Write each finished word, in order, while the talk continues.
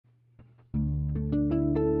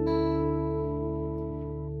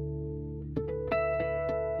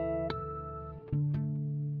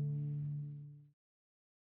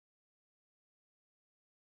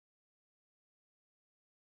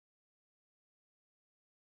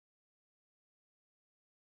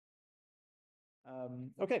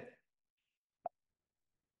Okay.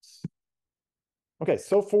 Okay,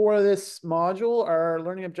 so for this module, our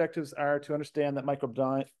learning objectives are to understand that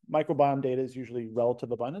microbiome data is usually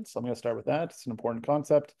relative abundance. So I'm going to start with that. It's an important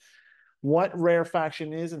concept. What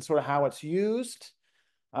rarefaction is and sort of how it's used.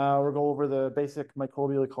 We'll go over the basic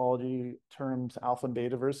microbial ecology terms, alpha and beta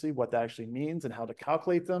diversity, what that actually means and how to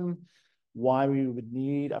calculate them, why we would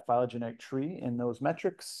need a phylogenetic tree in those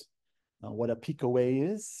metrics, what a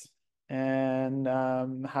picoA is, and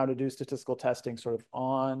how to do statistical testing sort of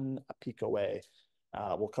on a picoA.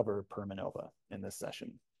 We'll cover permanova in this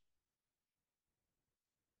session.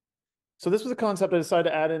 So this was a concept I decided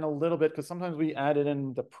to add in a little bit because sometimes we added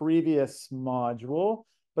in the previous module,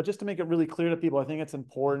 but just to make it really clear to people, I think it's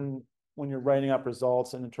important when you're writing up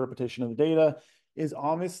results and interpretation of the data is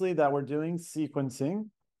obviously that we're doing sequencing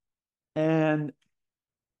and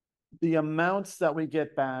the amounts that we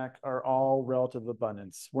get back are all relative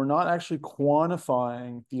abundance. We're not actually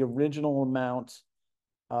quantifying the original amount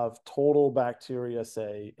of total bacteria,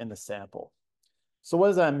 say, in the sample. So what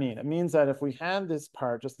does that mean? It means that if we have this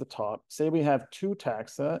part, just the top, say we have two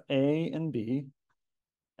taxa, A and B,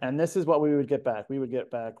 and this is what we would get back. We would get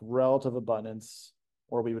back relative abundance,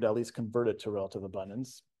 or we would at least convert it to relative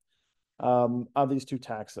abundance of these two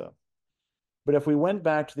taxa. But if we went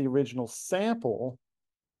back to the original sample,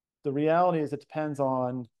 the reality is it depends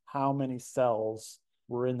on how many cells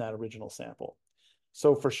were in that original sample.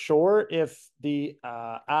 So for sure, if the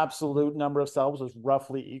absolute number of cells was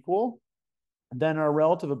roughly equal, then our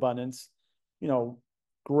relative abundance,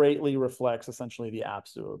 greatly reflects essentially the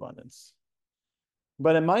absolute abundance.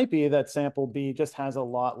 But it might be that sample B just has a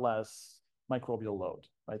lot less microbial load,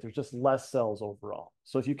 right? There's just less cells overall.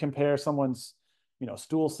 So if you compare someone's,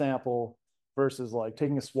 stool sample versus like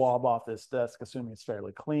taking a swab off this desk, assuming it's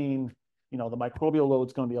fairly clean, the microbial load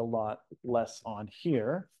is going to be a lot less on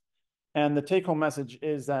here. And the take-home message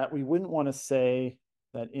is that we wouldn't want to say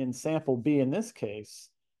that in sample B, in this case,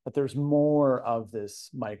 that there's more of this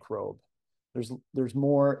microbe. There's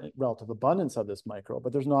more relative abundance of this microbe,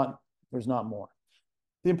 but there's not more.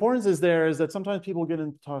 The importance is that sometimes people get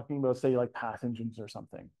into talking about, say, like pathogens or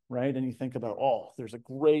something, right? And you think about, oh, there's a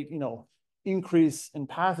great, increase in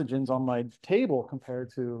pathogens on my table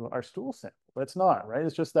compared to our stool sample. But it's not, right?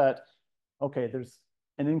 It's just that, okay, there's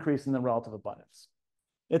an increase in the relative abundance.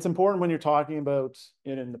 It's important when you're talking about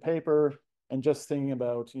it in the paper and just thinking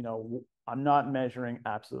about, I'm not measuring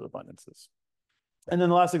absolute abundances. And then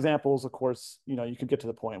the last example is, of course, you could get to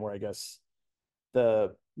the point where I guess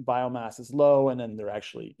the biomass is low and then they're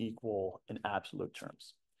actually equal in absolute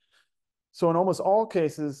terms. So in almost all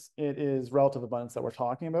cases, it is relative abundance that we're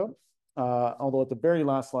talking about. Although at the very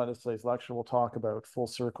last slide of today's lecture, we'll talk about full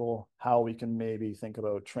circle, how we can maybe think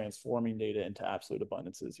about transforming data into absolute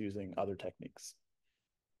abundances using other techniques.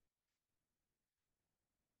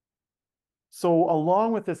 So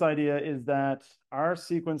along with this idea is that our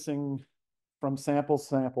sequencing from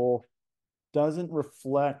sample doesn't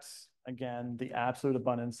reflect, again, the absolute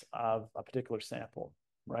abundance of a particular sample,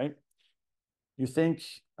 right? You think,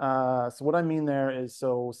 so what I mean there is,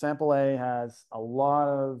 so sample A has a lot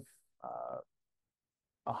of,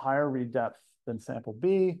 a higher read depth than sample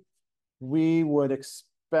B. We would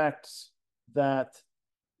expect that,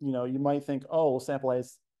 you might think, oh, sample A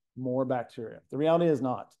is more bacteria. The reality is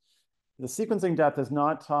not. The sequencing depth is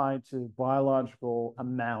not tied to biological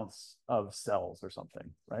amounts of cells or something,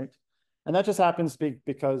 right? And that just happens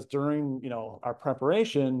because during, our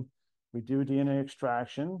preparation, we do DNA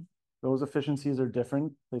extraction. Those efficiencies are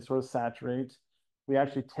different. They sort of saturate. We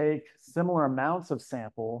actually take similar amounts of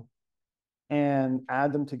sample and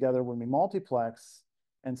add them together when we multiplex.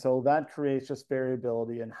 And so that creates just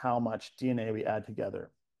variability in how much DNA we add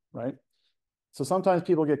together, right? So sometimes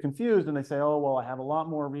people get confused and they say, oh, well, I have a lot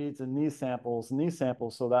more reads in these samples,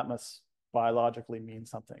 so that must biologically mean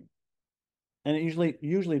something. And it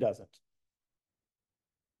usually doesn't.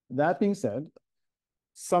 That being said,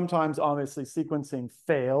 sometimes obviously sequencing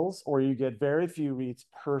fails or you get very few reads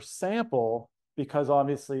per sample because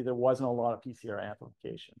obviously there wasn't a lot of PCR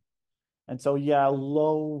amplification. And so, yeah,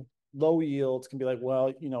 low yields can be like,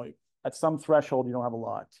 well, at some threshold, you don't have a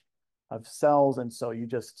lot of cells. And so you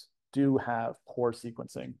just do have poor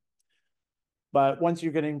sequencing. But once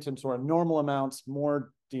you're getting to sort of normal amounts,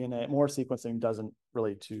 more DNA, more sequencing doesn't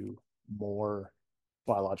relate to more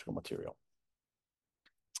biological material.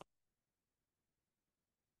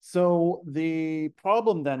 So the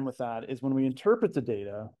problem then with that is when we interpret the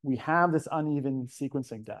data, we have this uneven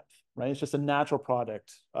sequencing depth, right? It's just a natural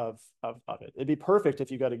product of it. It'd be perfect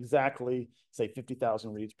if you got exactly, say,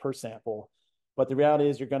 50,000 reads per sample. But the reality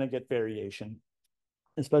is you're going to get variation,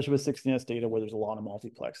 especially with 16S data where there's a lot of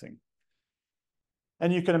multiplexing.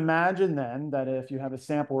 And you can imagine then that if you have a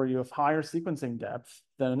sample where you have higher sequencing depth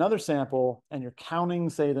than another sample, and you're counting,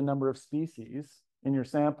 say, the number of species in your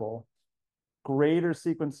sample, greater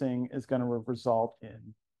sequencing is going to result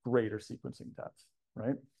in greater sequencing depth,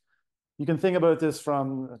 right? You can think about this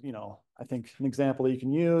from, I think an example that you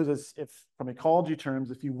can use is if, from ecology terms,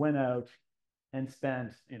 if you went out and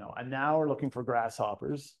spent, an hour looking for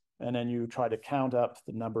grasshoppers, and then you try to count up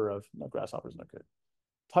the number of, no, grasshoppers not good,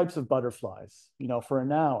 types of butterflies, for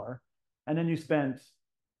an hour, and then you spent,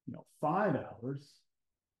 5 hours,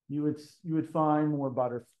 you would find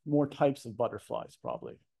more types of butterflies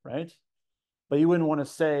probably, right? But you wouldn't want to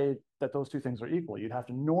say that those two things are equal. You'd have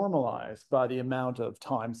to normalize by the amount of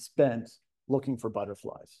time spent looking for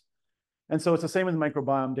butterflies. And so it's the same with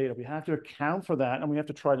microbiome data. We have to account for that, and we have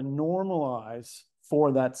to try to normalize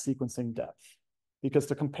for that sequencing depth. Because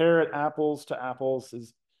to compare it apples to apples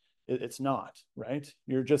it's not, right?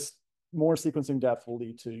 You're just, more sequencing depth will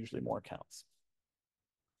lead to usually more counts.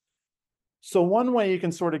 So one way you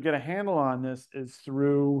can sort of get a handle on this is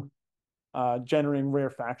through generating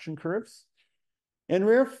rarefaction curves. And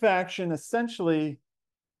rarefaction essentially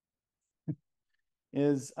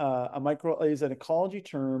is an ecology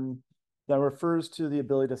term that refers to the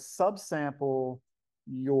ability to subsample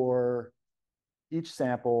each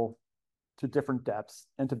sample to different depths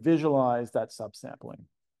and to visualize that subsampling.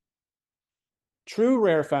 True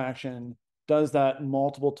rarefaction does that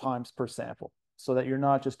multiple times per sample, so that you're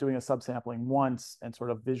not just doing a subsampling once and sort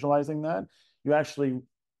of visualizing that. You actually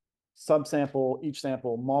subsample each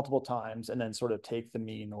sample multiple times and then sort of take the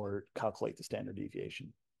mean or calculate the standard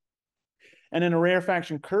deviation. And in a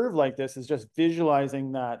rarefaction curve like this is just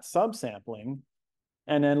visualizing that subsampling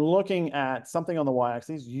and then looking at something on the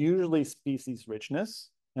y-axis, usually species richness.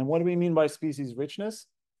 And what do we mean by species richness?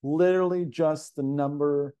 Literally just the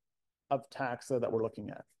number of taxa that we're looking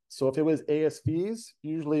at. So if it was ASVs,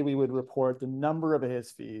 usually we would report the number of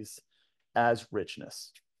ASVs as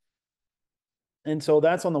richness. And so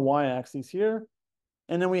that's on the y-axis here.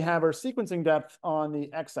 And then we have our sequencing depth on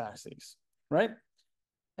the x-axis, right?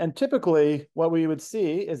 And typically what we would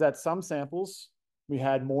see is that some samples, we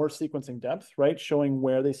had more sequencing depth, right? Showing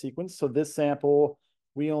where they sequence. So this sample,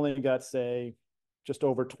 we only got, say, just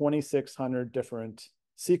over 2,600 different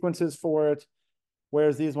sequences for it.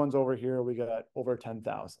 Whereas these ones over here, we got over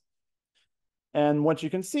 10,000. And what you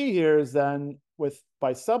can see here is then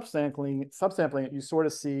by subsampling it, you sort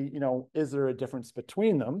of see, is there a difference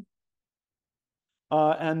between them?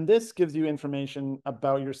 And this gives you information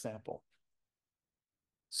about your sample.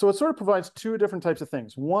 So it sort of provides two different types of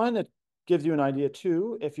things. One, it gives you an idea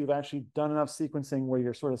too, if you've actually done enough sequencing where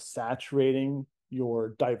you're sort of saturating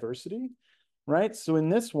your diversity, right? So in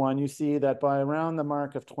this one, you see that by around the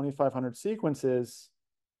mark of 2,500 sequences,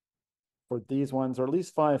 for these ones, or at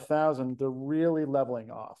least 5,000, they're really leveling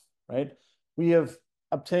off, right? We have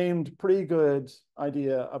obtained pretty good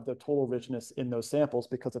idea of the total richness in those samples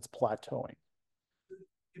because it's plateauing.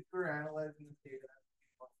 If we're analyzing the data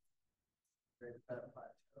at that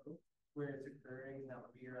plateau, where it's occurring, that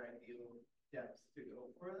would be your ideal depths to go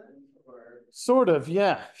for then? Or sort of,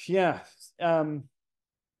 yeah.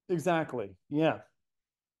 Exactly. Yeah.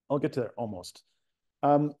 I'll get to there almost.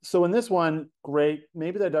 So in this one, great,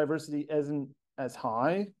 maybe the diversity isn't as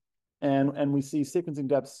high, and we see sequencing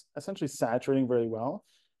depths essentially saturating very well.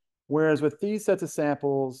 Whereas with these sets of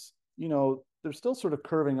samples, they're still sort of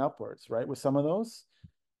curving upwards, right, with some of those.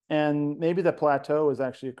 And maybe the plateau is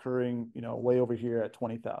actually occurring, way over here at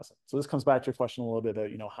 20,000. So this comes back to your question a little bit about,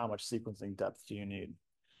 how much sequencing depth do you need?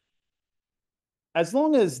 As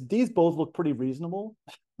long as these both look pretty reasonable,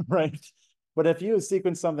 right? But if you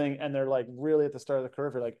sequence something and they're like really at the start of the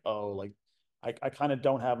curve, you're like, oh, like I kind of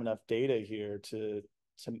don't have enough data here to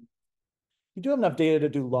you do have enough data to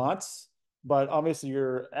do lots, but obviously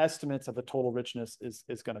your estimates of the total richness is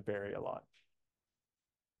going to vary a lot.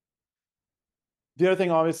 The other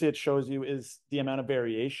thing, obviously, it shows you is the amount of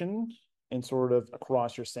variation in sort of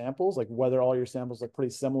across your samples, like whether all your samples look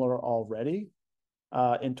pretty similar already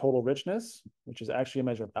in total richness, which is actually a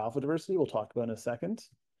measure of alpha diversity. We'll talk about in a second.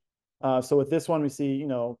 So with this one, we see,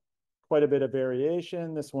 quite a bit of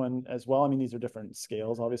variation. This one as well. I mean, these are different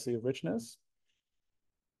scales, obviously, of richness.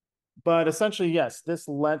 But essentially, yes, this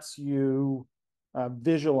lets you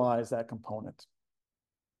visualize that component.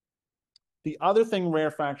 The other thing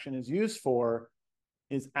rarefaction is used for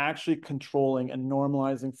is actually controlling and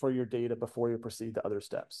normalizing for your data before you proceed to other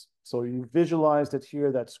steps. So you visualized it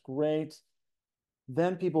here, that's great.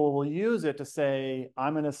 Then people will use it to say,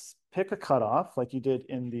 I'm going to pick a cutoff like you did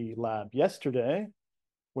in the lab yesterday,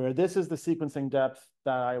 where this is the sequencing depth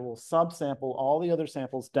that I will subsample all the other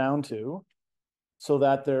samples down to so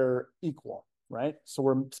that they're equal, right? So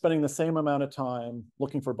we're spending the same amount of time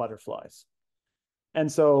looking for butterflies. And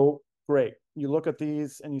so, great. You look at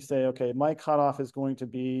these and you say, okay, my cutoff is going to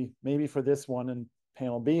be maybe for this one in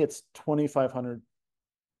panel B, it's 2,500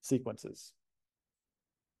 sequences.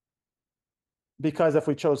 Because if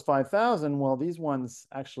we chose 5,000, well, these ones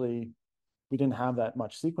actually, we didn't have that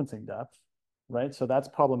much sequencing depth, right? So that's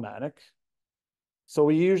problematic. So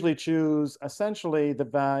we usually choose essentially the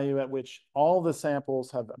value at which all the samples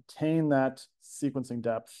have obtained that sequencing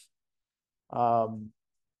depth, and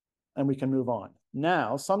we can move on.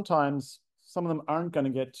 Now, sometimes some of them aren't going to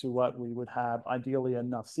get to what we would have ideally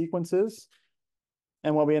enough sequences.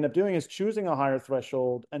 And what we end up doing is choosing a higher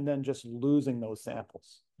threshold and then just losing those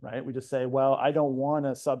samples, right? We just say, well, I don't want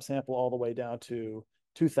to subsample all the way down to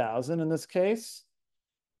 2,000 in this case.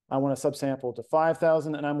 I want to subsample to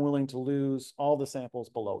 5,000, and I'm willing to lose all the samples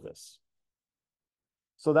below this.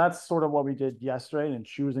 So that's sort of what we did yesterday in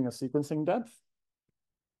choosing a sequencing depth.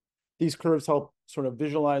 These curves help sort of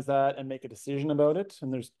visualize that and make a decision about it.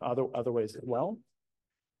 And there's other ways as well.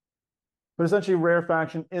 But essentially,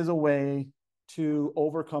 rarefaction is a way to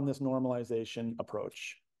overcome this normalization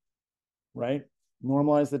approach, right?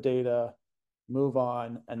 Normalize the data, move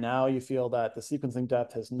on, and now you feel that the sequencing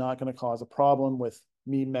depth is not going to cause a problem with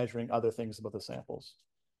me measuring other things about the samples.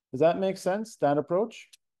 Does that make sense, that approach?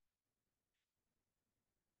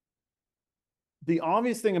 The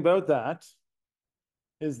obvious thing about that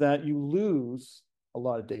is that you lose a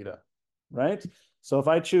lot of data, right? So if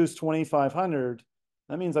I choose 2,500,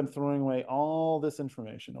 that means I'm throwing away all this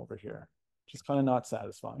information over here, which is kind of not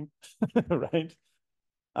satisfying, right?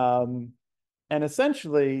 And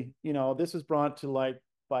essentially, you know, this was brought to light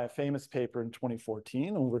by a famous paper in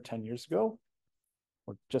 2014, over 10 years ago,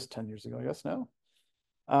 or just 10 years ago, I guess now,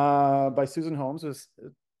 by Susan Holmes, who was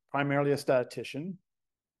primarily a statistician.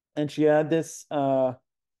 And she had this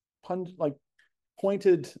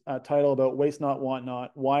pointed title about waste not, want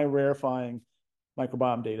not, why rarefying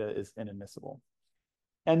microbiome data is inadmissible.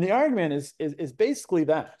 And the argument is basically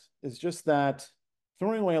that, is just that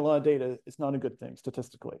throwing away a lot of data is not a good thing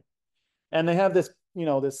statistically. And they have this, you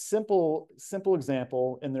know, this simple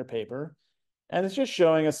example in their paper. And it's just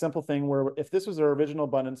showing a simple thing where if this was our original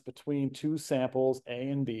abundance between two samples, A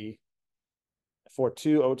and B, for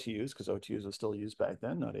two OTUs, because OTUs were still used back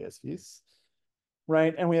then, not ASVs,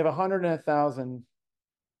 right? And we have 100 and 1,000,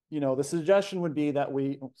 you know, the suggestion would be that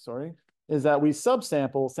we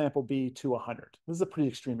subsample sample B to 100. This is a pretty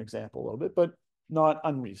extreme example a little bit, but not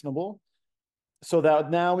unreasonable. So that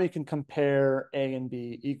now we can compare A and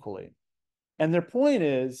B equally. And their point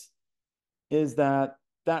is that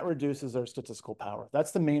reduces our statistical power.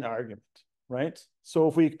 That's the main argument, right? So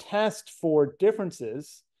if we test for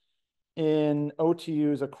differences in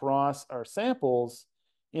OTUs across our samples,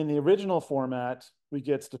 in the original format, we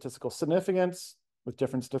get statistical significance with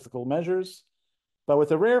different statistical measures. But with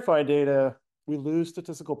the rarefied data, we lose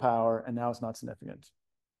statistical power, and now it's not significant.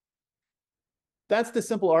 That's the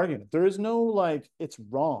simple argument. There is no like, it's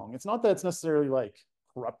wrong. It's not that it's necessarily like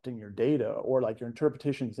corrupting your data or like your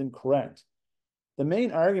interpretation is incorrect. The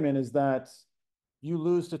main argument is that you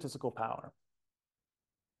lose statistical power.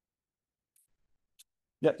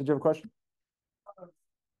 Yeah, did you have a question?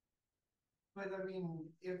 But I mean,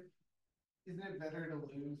 isn't it better to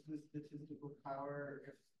lose the statistical power if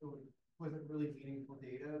it wasn't really meaningful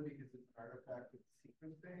data because it's an artifact of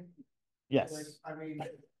sequencing? Yes. Like, I mean,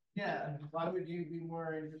 yeah, why would you be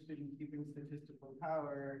more interested in keeping statistical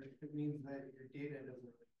power if it means that your data doesn't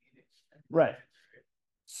really mean it? Right.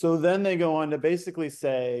 So then they go on to basically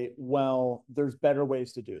say, well, there's better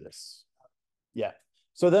ways to do this. Yeah.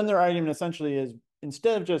 So then their argument essentially is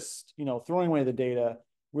instead of just, you know, throwing away the data,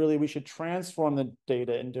 really we should transform the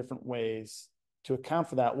data in different ways to account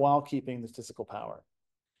for that while keeping the statistical power.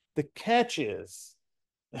 The catch is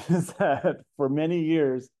that for many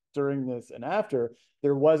years during this and after,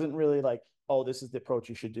 there wasn't really like, oh, this is the approach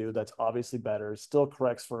you should do. That's obviously better. Still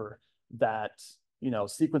corrects for that, you know,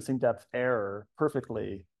 sequencing depth error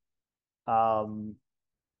perfectly. And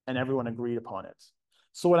everyone agreed upon it.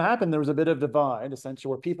 So what happened, there was a bit of divide essentially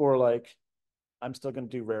where people were like, I'm still going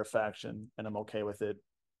to do rarefaction and I'm okay with it.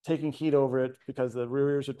 Taking heat over it because the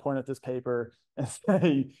reviewers would point at this paper and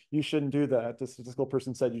say, you shouldn't do that. The statistical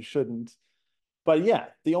person said you shouldn't. But yeah,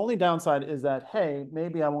 the only downside is that, hey,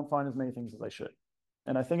 maybe I won't find as many things as I should.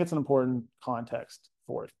 And I think it's an important context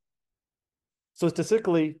for it. So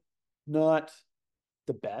statistically, not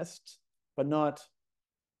the best, but not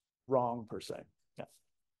wrong per se. Yeah.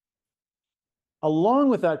 Along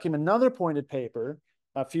with that came another pointed paper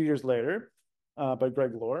a few years later by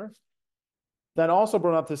Greg Lohr that also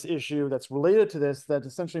brought up this issue that's related to this, that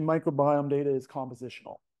essentially microbiome data is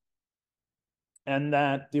compositional. and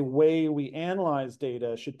that the way we analyze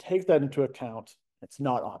data should take that into account. It's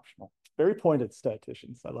not optional. Very pointed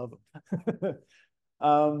statisticians. I love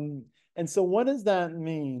them. And so what does that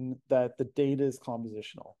mean that the data is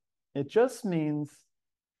compositional? It just means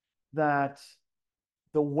that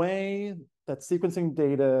the way that sequencing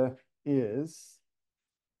data is,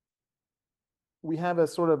 we have a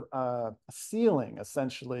sort of a ceiling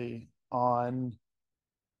essentially on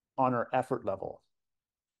our effort level.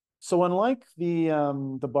 So unlike the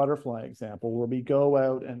butterfly example, where we go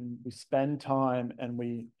out and we spend time and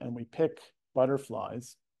we pick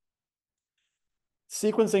butterflies,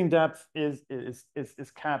 sequencing depth is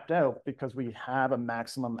capped out because we have a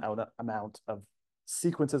maximum amount of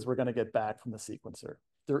sequences we're going to get back from the sequencer.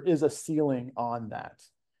 There is a ceiling on that.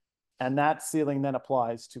 And that ceiling then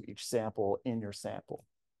applies to each sample in your sample.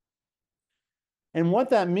 And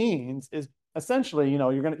what that means is essentially,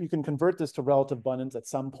 you can convert this to relative abundance at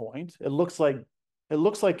some point. It looks like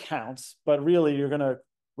counts, but really you're going to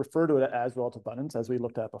refer to it as relative abundance, as we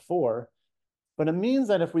looked at before. But it means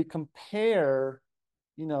that if we compare,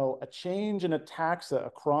 a change in a taxa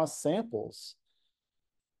across samples,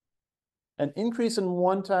 an increase in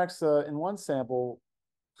one taxa in one sample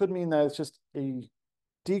could mean that it's just a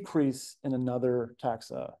decrease in another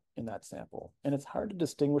taxa in that sample. And it's hard to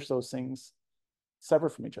distinguish those things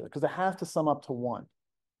separate from each other because they have to sum up to one,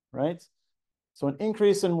 right? So an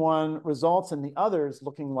increase in one results in the others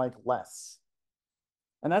looking like less.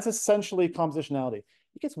 And that's essentially compositionality.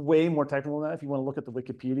 It gets way more technical than that if you want to look at the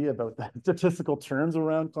Wikipedia about the statistical terms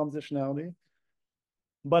around compositionality.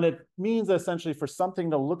 But it means that essentially for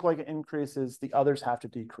something to look like it increases, the others have to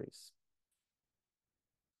decrease.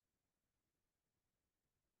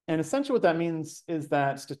 And essentially what that means is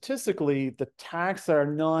that statistically, the taxa are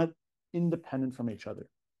not independent from each other,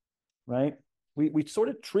 right? We sort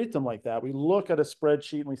of treat them like that. We look at a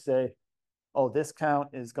spreadsheet and we say, oh, this count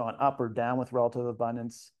is gone up or down with relative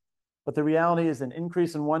abundance. But the reality is an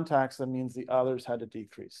increase in one taxa means the others had to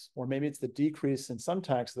decrease. Or maybe it's the decrease in some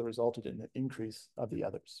taxa that resulted in the increase of the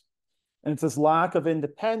others. And it's this lack of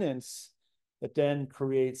independence that then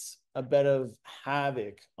creates a bit of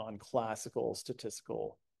havoc on classical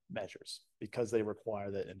statistical measures because they require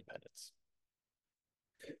that independence.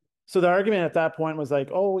 So the argument at that point was like,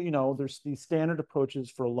 oh, there's these standard approaches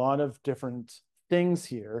for a lot of different things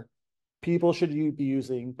here. People should be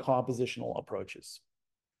using compositional approaches.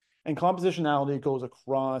 And compositionality goes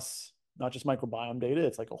across not just microbiome data,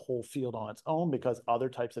 it's like a whole field on its own because other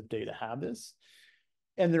types of data have this.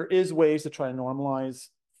 And there is ways to try to normalize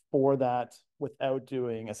for that without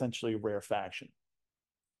doing essentially rarefaction.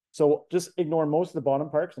 So just ignore most of the bottom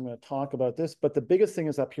part because I'm going to talk about this. But the biggest thing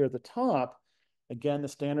is up here at the top. Again, the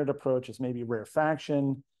standard approach is maybe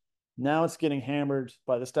rarefaction. Now it's getting hammered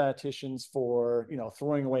by the statisticians for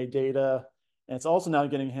throwing away data. And it's also now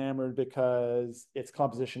getting hammered because it's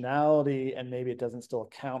compositionality and maybe it doesn't still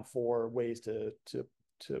account for ways to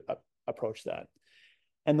approach that.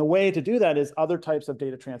 And the way to do that is other types of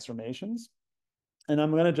data transformations. And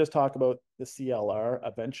I'm going to just talk about the CLR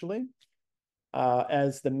eventually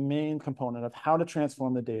as the main component of how to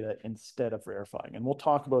transform the data instead of rarefying. And we'll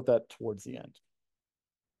talk about that towards the end.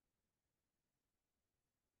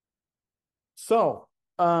 So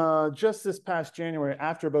just this past January,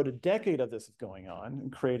 after about a decade of this going on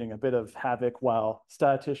and creating a bit of havoc while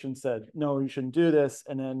statisticians said, no, you shouldn't do this.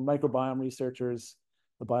 And then microbiome researchers,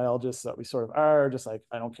 the biologists that we sort of are, just like,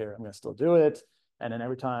 I don't care, I'm going to still do it. And then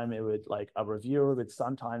every time it would, like, a reviewer would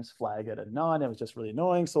sometimes flag it and none. It was just really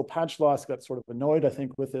annoying. So Patchloss got sort of annoyed, I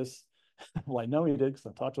think, with this. Well, I know he did because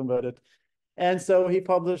I talked to him about it. And so he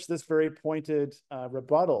published this very pointed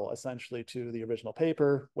rebuttal, essentially, to the original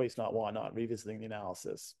paper, Waste Not, Want Not, Revisiting the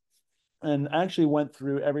Analysis. And actually went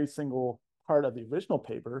through every single part of the original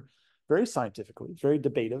paper very scientifically, very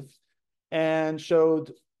debative, and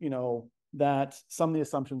showed, that some of the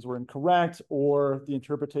assumptions were incorrect or the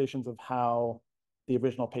interpretations of how the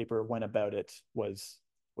original paper went about it was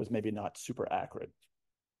maybe not super accurate.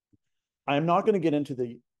 I'm not going to get into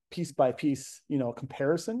the piece by piece,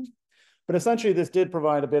 comparison, but essentially this did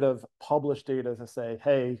provide a bit of published data to say,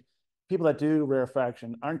 hey, people that do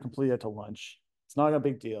rarefaction aren't completely out to lunch. It's not a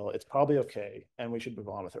big deal. It's probably okay, and we should move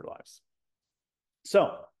on with our lives.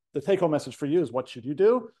 So the take-home message for you is, what should you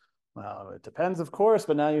do? Well, it depends, of course,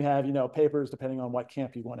 but now you have, papers depending on what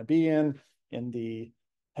camp you want to be in the,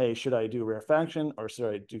 hey, should I do rarefaction or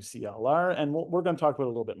should I do CLR? And we're going to talk about it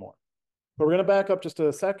a little bit more. But we're going to back up just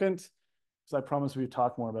a second because I promised we'd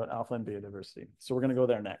talk more about alpha and beta diversity. So we're going to go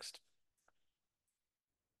there next.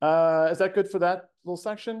 Is that good for that little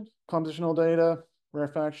section? Compositional data,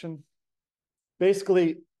 rarefaction.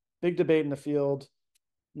 Basically, big debate in the field,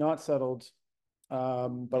 not settled.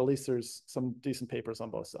 but at least there's some decent papers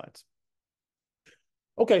on both sides.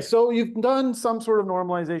 Okay, so you've done some sort of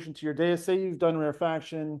normalization to your data. Say you've done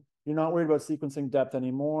rarefaction. You're not worried about sequencing depth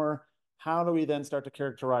anymore. How do we then start to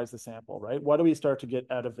characterize the sample, right? What do we start to get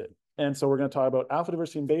out of it? And so we're going to talk about alpha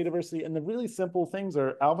diversity and beta diversity. And the really simple things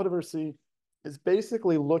are alpha diversity is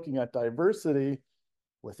basically looking at diversity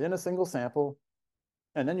within a single sample.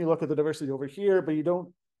 And then you look at the diversity over here, but you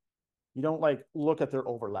don't like look at their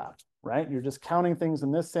overlap, right? You're just counting things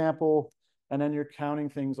in this sample, and then you're counting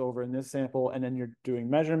things over in this sample, and then you're doing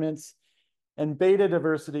measurements. And beta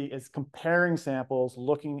diversity is comparing samples,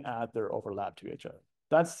 looking at their overlap to each other.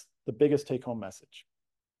 That's the biggest take-home message.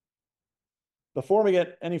 Before we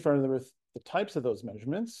get any further with the types of those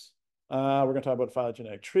measurements, we're going to talk about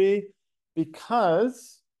phylogenetic tree,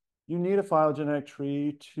 because you need a phylogenetic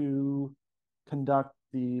tree to conduct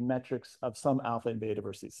the metrics of some alpha and beta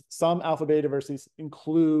diversities. Some alpha beta diversities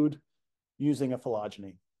include using a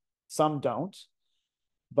phylogeny. Some don't,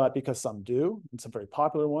 but because some do, and some very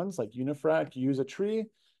popular ones like Unifrac use a tree,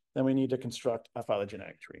 then we need to construct a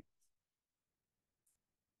phylogenetic tree.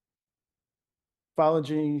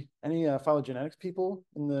 Phylogeny, any phylogenetics people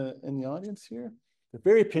in the audience here? They're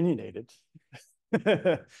very opinionated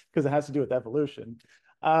because it has to do with evolution.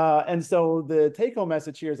 And so the take-home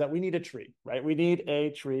message here is that we need a tree, right? We need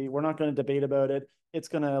a tree. We're not going to debate about it. It's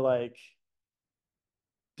going to like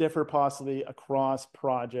differ possibly across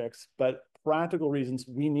projects, but practical reasons,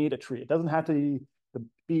 we need a tree. It doesn't have to be the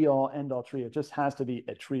be-all, end-all tree. It just has to be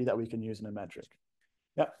a tree that we can use in a metric.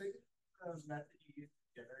 Yeah. I think the method you use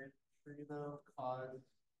to generate the tree though cause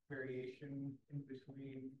variation in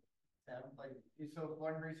between like so if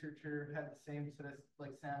one researcher had the same set of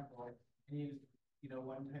like sample and used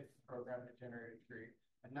one type of program to generate a tree,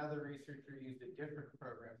 another researcher used a different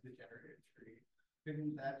program to generate a tree,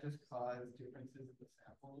 couldn't that just cause differences in the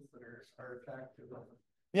samples that are effective on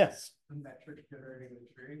Yes. the metric generating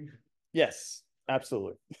the tree? Yes,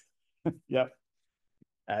 absolutely. Yep.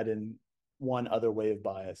 Add in one other way of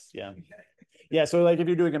bias. Yeah. Yeah. So like if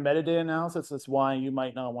you're doing a metadata analysis, that's why you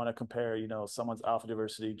might not want to compare, someone's alpha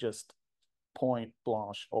diversity just point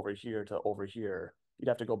blanche over here to over here. You'd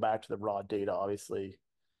have to go back to the raw data, obviously,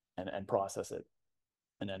 and process it,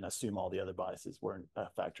 and then assume all the other biases weren't a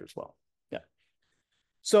factor as well. Yeah.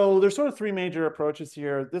 So there's sort of three major approaches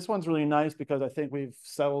here. This one's really nice because I think we've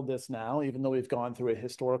settled this now, even though we've gone through a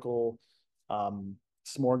historical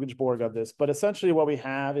smorgasbord of this. But essentially what we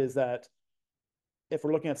have is that if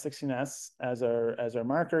we're looking at 16S as our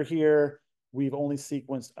marker here, we've only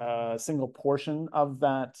sequenced a single portion of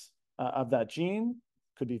that gene.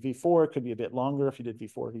 Could be V4, it could be a bit longer if you did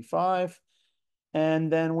V4, V5.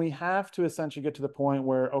 And then we have to essentially get to the point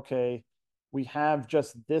where, okay, we have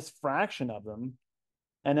just this fraction of them,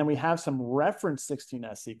 and then we have some reference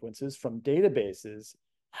 16S sequences from databases.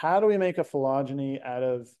 How do we make a phylogeny out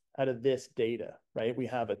of this data, right? We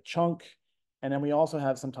have a chunk, and then we also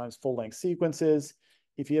have sometimes full-length sequences.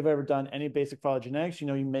 If you've ever done any basic phylogenetics,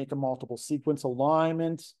 you make a multiple sequence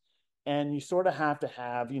alignment, and you sort of have to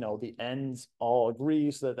have, the ends all agree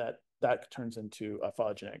so that turns into a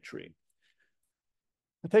phylogenetic tree.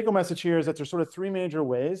 The take-home message here is that there's sort of three major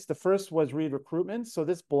ways. The first was read recruitment. So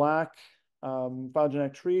this black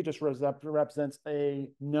phylogenetic tree just represents a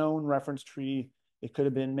known reference tree. It could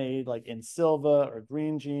have been made like in Silva or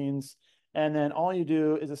green genes. And then all you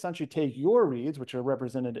do is essentially take your reads, which are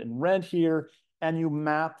represented in red here, and you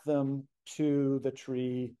map them to the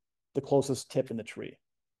tree, the closest tip in the tree.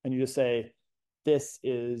 And you just say, this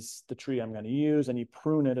is the tree I'm going to use. And you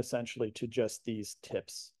prune it essentially to just these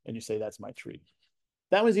tips. And you say, that's my tree.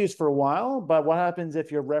 That was used for a while, but what happens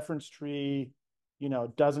if your reference tree,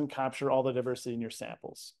 doesn't capture all the diversity in your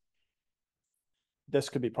samples? This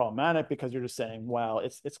could be problematic because you're just saying, well,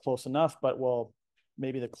 it's close enough, but well,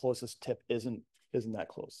 maybe the closest tip isn't that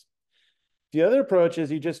close. The other approach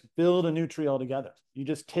is you just build a new tree altogether. You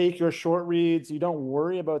just take your short reads. You don't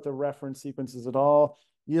worry about the reference sequences at all.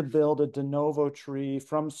 You build a de novo tree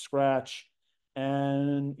from scratch,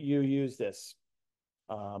 and you use this.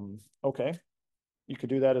 Okay. You could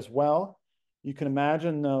do that as well. You can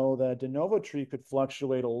imagine, though, that de novo tree could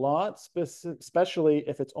fluctuate a lot, especially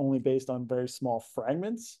if it's only based on very small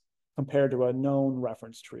fragments compared to a known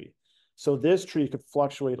reference tree. So this tree could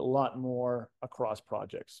fluctuate a lot more across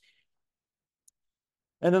projects.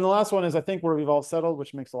 And then the last one is, I think, where we've all settled,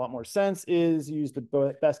 which makes a lot more sense, is use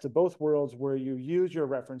the best of both worlds, where you use your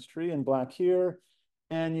reference tree in black here,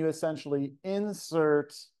 and you essentially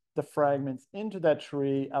insert the fragments into that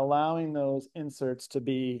tree, allowing those inserts to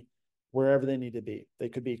be wherever they need to be. They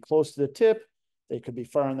could be close to the tip, they could be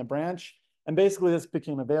far on the branch, And basically this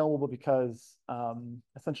became available because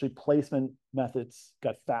essentially placement methods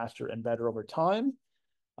got faster and better over time.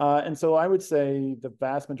 And so I would say the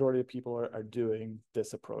vast majority of people are doing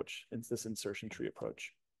this approach. It's this insertion tree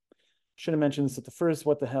approach. Should have mentioned this at the first.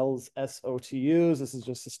 What the hell is SOTUs? This is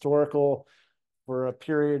just historical. For a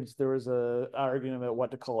period, there was a argument about what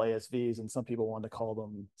to call ASVs, and some people wanted to call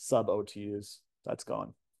them sub-OTUs. That's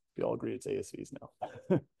gone. We all agree it's ASVs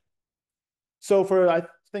now. So I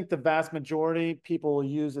think the vast majority, people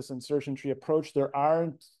use this insertion tree approach. There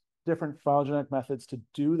are different phylogenetic methods to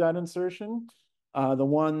do that insertion. The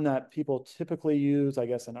one that people typically use, I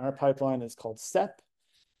guess, in our pipeline is called SEP.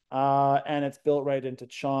 And it's built right into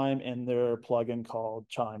QIIME in their plugin called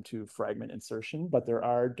QIIME to fragment insertion, but there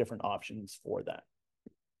are different options for that.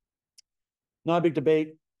 Not a big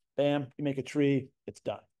debate. Bam, you make a tree, it's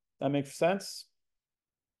done. That makes sense?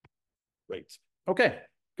 Great. Okay,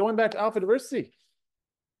 going back to alpha diversity.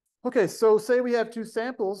 Okay, so say we have two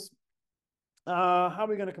samples. How are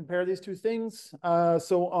we going to compare these two things?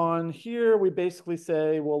 So on here, we basically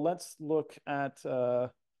say, well, let's look at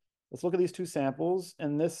these two samples.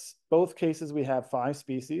 In both cases, we have 5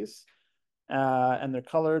 species, and they're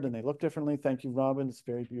colored and they look differently. Thank you, Robin. It's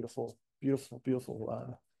very beautiful, beautiful,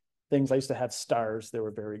 beautiful things. I used to have stars. They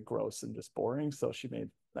were very gross and just boring. So she made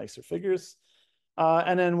nicer figures.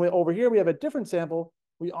 And then over here, we have a different sample.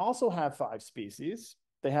 We also have 5 species.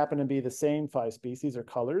 They happen to be the same 5 species or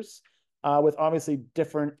colors, with obviously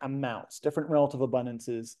different amounts, different relative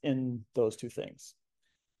abundances in those two things.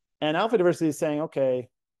 And alpha diversity is saying, okay,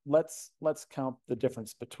 let's count the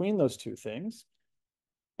difference between those two things.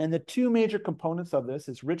 And the two major components of this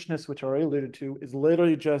is richness, which I already alluded to, is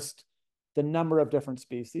literally just the number of different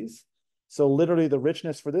species. So literally the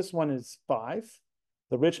richness for this one is 5.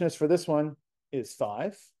 The richness for this one is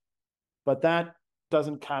 5. But that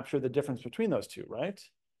doesn't capture the difference between those two, right?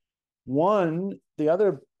 The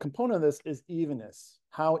other component of this is evenness.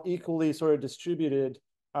 How equally sort of distributed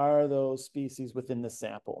are those species within the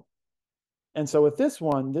sample? And so with this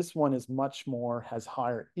one is much more, has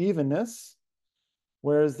higher evenness,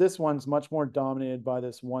 whereas this one's much more dominated by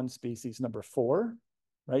this one species, number 4,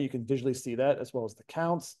 right? You can visually see that as well as the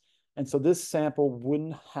counts. And so this sample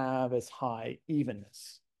wouldn't have as high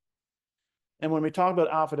evenness. And when we talk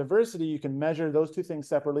about alpha diversity, you can measure those two things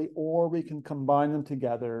separately, or we can combine them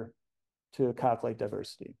together to calculate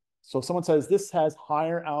diversity. So if someone says this has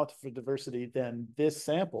higher alpha diversity than this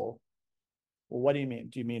sample, well, what do you mean?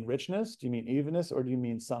 Do you mean richness? Do you mean evenness? Or do you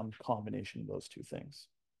mean some combination of those two things?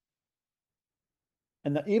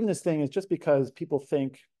 And the evenness thing is just because people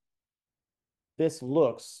think this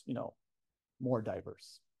looks, more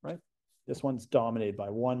diverse, right? This one's dominated by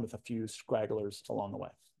one with a few stragglers along the way.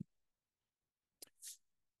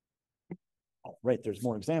 All right, there's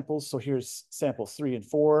more examples. So here's sample 3 and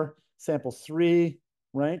 4. Sample 3,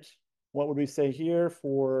 right? What would we say here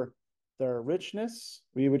for their richness?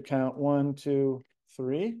 We would count 1, 2,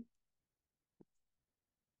 3.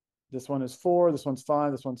 This one is 4, this one's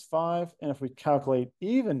 5, this one's 5. And if we calculate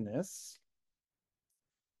evenness,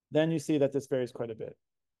 then you see that this varies quite a bit.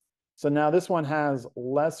 So now this one has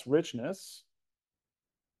less richness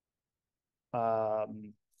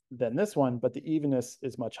than this one, but the evenness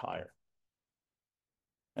is much higher.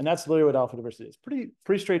 And that's literally what alpha diversity is. Pretty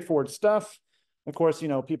straightforward stuff. Of course,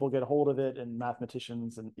 people get a hold of it, and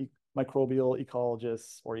mathematicians and microbial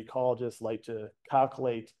ecologists like to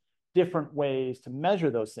calculate different ways to measure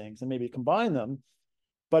those things and maybe combine them.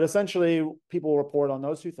 But essentially, people report on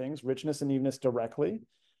those two things, richness and evenness, directly.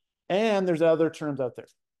 And there's other terms out there.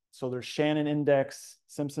 So there's Shannon index,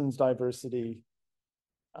 Simpson's diversity,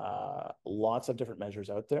 lots of different measures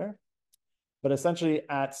out there. But essentially,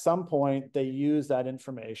 at some point, they use that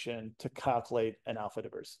information to calculate an alpha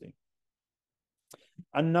diversity.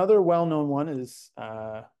 Another well-known one is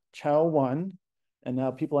Chow-1. And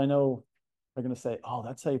now people I know are going to say, oh,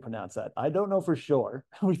 that's how you pronounce that. I don't know for sure.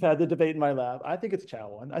 We've had the debate in my lab. I think it's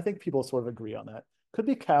Chow-1. I think people sort of agree on that. Could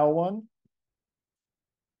be Cow-1.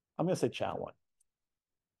 I'm going to say Chow-1.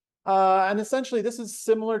 And essentially, this is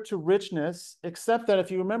similar to richness, except that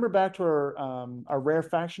if you remember back to our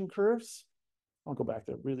rarefaction curves, I'll go back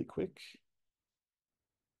there really quick.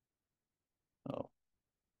 Oh.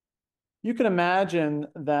 You can imagine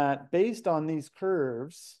that based on these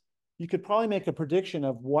curves, you could probably make a prediction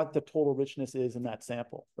of what the total richness is in that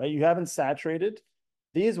sample, right? You haven't saturated.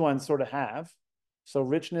 These ones sort of have. So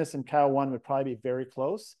richness in Cow-1 would probably be very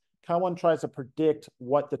close. Cow-1 tries to predict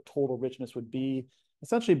what the total richness would be,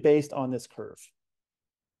 essentially based on this curve.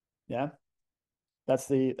 Yeah, that's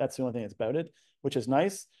the only thing that's about it, which is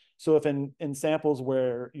nice. So if in samples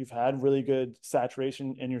where you've had really good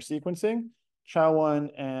saturation in your sequencing, chow1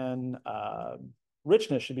 and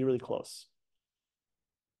richness should be really close.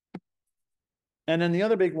 And then the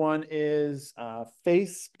other big one is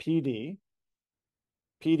face PD.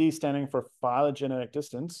 PD standing for phylogenetic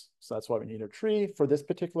distance. So that's why we need a tree for this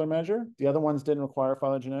particular measure. The other ones didn't require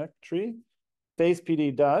phylogenetic tree. Face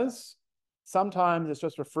PD does. Sometimes it's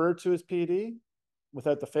just referred to as PD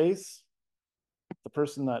without the face. The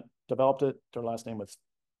person that developed it, their last name was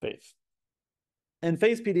Faith. And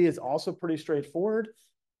face PD is also pretty straightforward.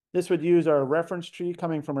 This would use our reference tree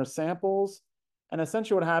coming from our samples. And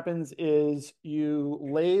essentially what happens is you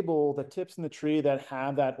label the tips in the tree that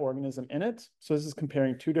have that organism in it. So this is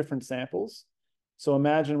comparing two different samples. So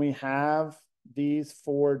imagine we have these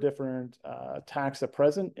 4 different taxa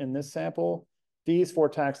present in this sample, these 4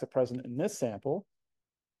 taxa present in this sample.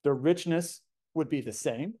 The richness would be the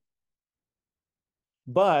same.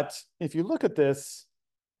 But if you look at this,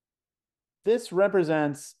 this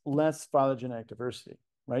represents less phylogenetic diversity,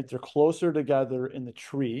 right? They're closer together in the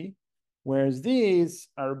tree, whereas these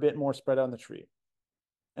are a bit more spread out in the tree.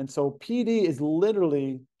 And so PD is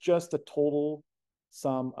literally just the total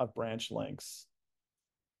sum of branch lengths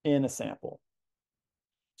in a sample.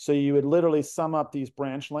 So you would literally sum up these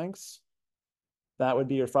branch lengths. That would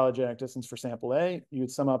be your phylogenetic distance for sample A. You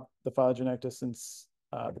would sum up the phylogenetic distance,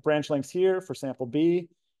 the branch lengths here for sample B,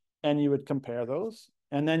 and you would compare those.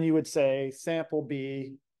 And then you would say sample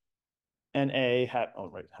B and A have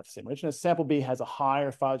the same richness. Sample B has a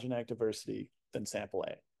higher phylogenetic diversity than sample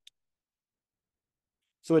A.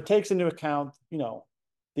 So it takes into account,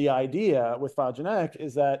 the idea with phylogenetic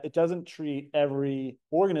is that it doesn't treat every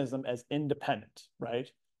organism as independent,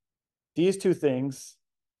 right? These two things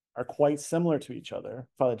are quite similar to each other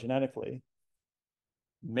phylogenetically.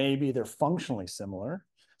 Maybe they're functionally similar,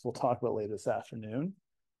 as we'll talk about later this afternoon.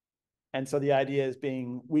 And so the idea is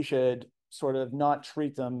we should sort of not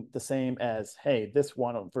treat them the same as, hey, this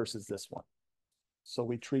one versus this one. So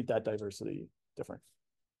we treat that diversity different.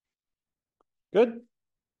 Good.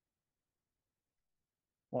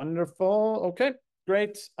 Wonderful. Okay,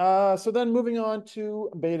 great. So then moving on to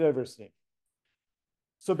beta diversity.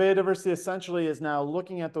 So beta diversity essentially is now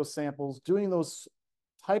looking at those samples, doing those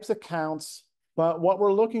types of counts, but what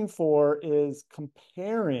we're looking for is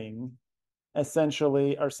comparing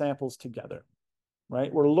essentially our samples together,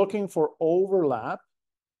 right? We're looking for overlap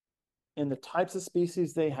in the types of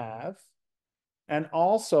species they have, and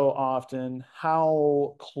also often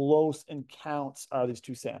how close in counts are these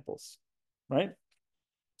two samples, right?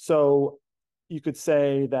 So you could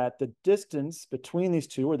say that the distance between these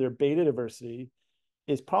two, or their beta diversity,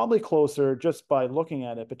 is probably closer just by looking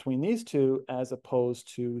at it between these two as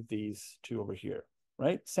opposed to these two over here,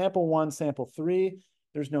 right? Sample 1, sample 3,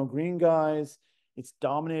 there's no green guys. It's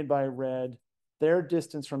dominated by red. Their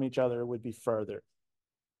distance from each other would be further,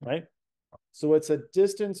 right? So it's a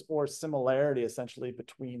distance or similarity essentially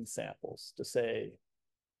between samples to say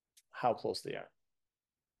how close they are.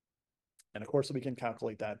 And of course, we can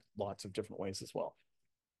calculate that lots of different ways as well.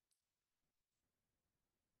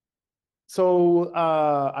 So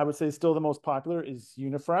I would say still the most popular is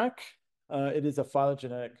Unifrac. It is a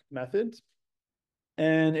phylogenetic method,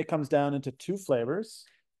 and it comes down into 2 flavors.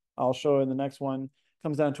 I'll show in the next one. It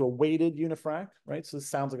comes down to a weighted Unifrac, right? So this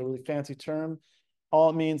sounds like a really fancy term. All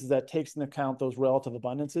it means is that it takes into account those relative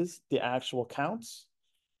abundances, the actual counts.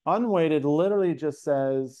 Unweighted literally just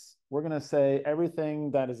says, we're going to say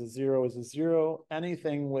everything that is a 0 is a 0.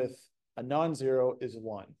 Anything with a non-zero is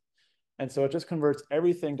 1. And so it just converts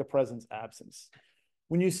everything to presence absence.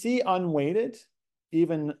 When you see unweighted,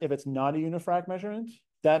 even if it's not a Unifrac measurement,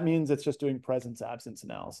 that means it's just doing presence absence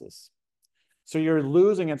analysis. So you're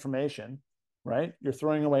losing information, right? You're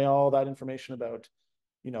throwing away all that information about,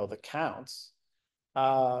 the counts.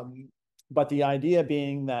 But the idea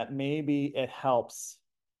being that maybe it helps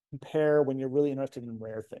compare when you're really interested in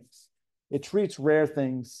rare things. It treats rare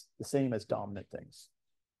things the same as dominant things.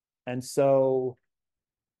 And so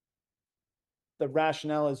the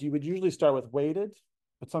rationale is you would usually start with weighted,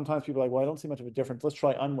 but sometimes people are like, well, I don't see much of a difference. Let's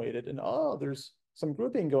try unweighted. And there's some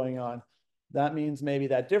grouping going on. That means maybe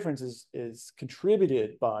that difference is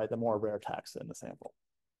contributed by the more rare taxa in the sample.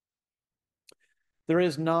 There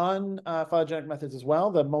is non-phylogenetic methods as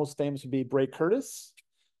well. The most famous would be Bray-Curtis.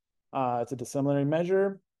 It's a dissimilarity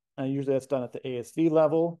measure. Usually that's done at the ASV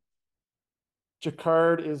level.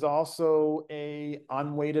 Jacquard is also a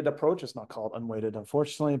unweighted approach. It's not called unweighted,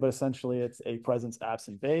 unfortunately, but essentially it's a presence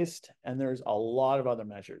absent based. And there's a lot of other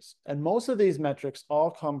measures. And most of these metrics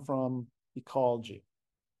all come from ecology,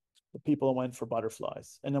 the people that went for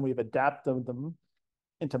butterflies. And then we've adapted them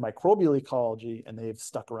into microbial ecology, and they've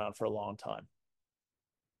stuck around for a long time.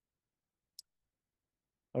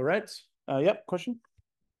 All right. Yep, question?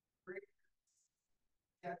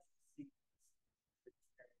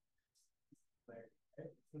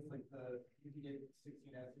 It's like if you get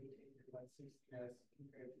 16S, you take like 16S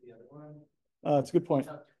compared to the other one. It's a good point.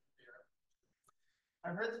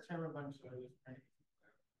 I've heard the term a bunch of times.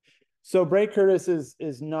 So Bray-Curtis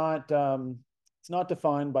is not it's not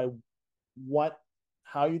defined by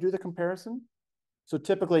how you do the comparison. So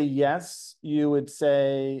typically, yes, you would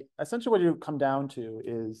say essentially what you come down to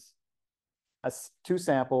is two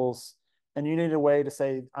samples, and you need a way to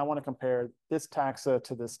say, I want to compare this taxa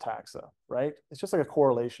to this taxa, right? It's just like a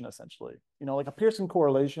correlation, essentially. Like a Pearson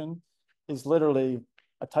correlation is literally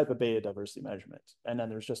a type of beta diversity measurement. And then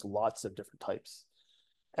there's just lots of different types.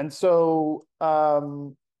 And so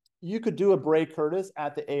you could do a Bray-Curtis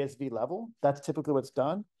at the ASV level. That's typically what's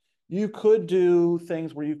done. You could do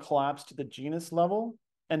things where you collapse to the genus level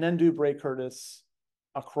and then do Bray-Curtis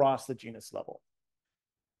across the genus level.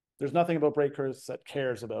 There's nothing about Bray-Curtis that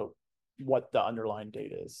cares about what the underlying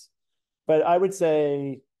data is. But I would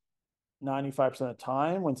say 95% of the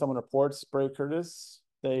time when someone reports Bray-Curtis,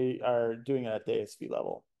 they are doing it at the ASV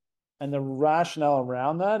level. And the rationale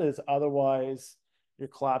around that is otherwise you're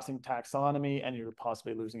collapsing taxonomy and you're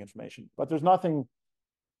possibly losing information. But there's nothing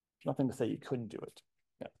to say you couldn't do it.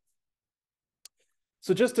 Yeah.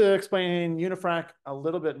 So just to explain Unifrac a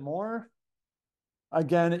little bit more,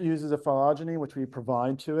 again, it uses a phylogeny, which we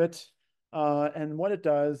provide to it. And what it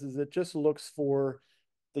does is it just looks for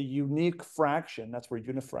the unique fraction, that's where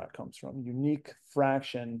Unifrac comes from, unique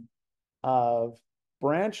fraction of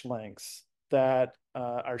branch lengths that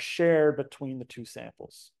are shared between the two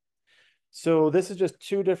samples. So this is just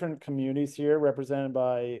two different communities here represented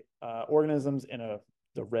by organisms in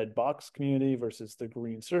the red box community versus the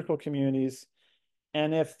green circle communities.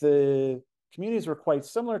 And if the communities were quite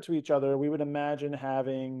similar to each other, we would imagine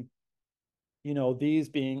having, these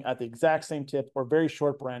being at the exact same tip or very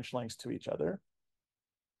short branch lengths to each other.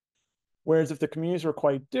 Whereas if the communities were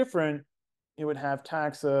quite different, it would have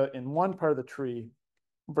taxa in one part of the tree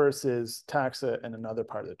versus taxa in another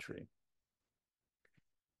part of the tree.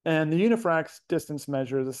 And the Unifrac distance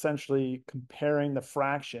measure is essentially comparing the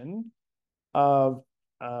fraction of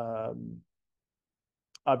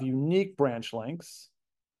unique branch lengths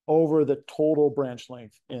over the total branch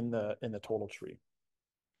length in the total tree.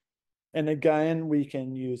 And again, we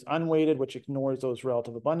can use unweighted, which ignores those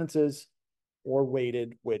relative abundances, or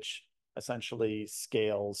weighted, which essentially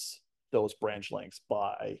scales those branch lengths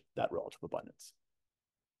by that relative abundance.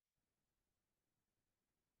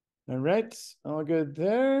 All right, all good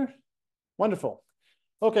there. Wonderful.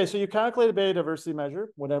 Okay, so you calculate a beta diversity measure,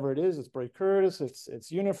 whatever it is. It's Bray-Curtis,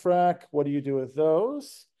 it's Unifrac. What do you do with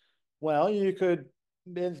those? Well, you could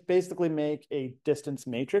basically make a distance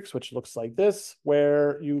matrix, which looks like this,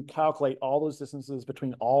 where you calculate all those distances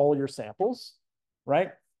between all your samples, right?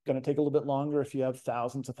 Going to take a little bit longer if you have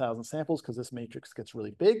thousands of samples because this matrix gets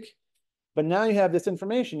really big. But now you have this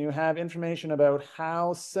information. You have information about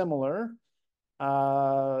how similar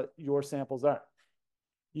your samples are.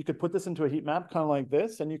 You could put this into a heat map kind of like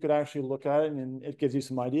this, and you could actually look at it and it gives you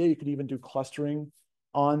some idea. You could even do clustering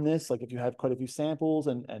on this, like if you have quite a few samples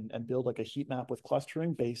and build like a heat map with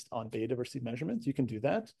clustering based on beta diversity measurements, you can do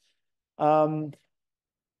that.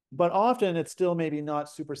 But often it's still maybe not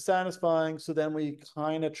super satisfying. So then we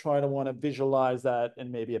kind of try to want to visualize that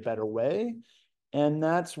in maybe a better way. And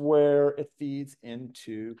that's where it feeds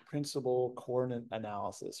into principal coordinate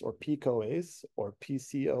analysis, or PCOAs, or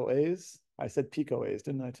PCOAs. I said PCOAs,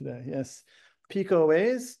 didn't I today? Yes,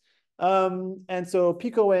 PCOAs. And so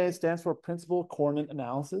PCOA stands for principal coordinate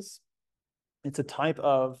analysis. It's a type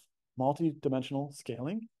of multi-dimensional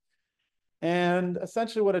scaling. And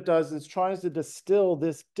essentially what it does is tries to distill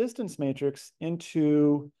this distance matrix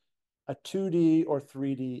into a 2D or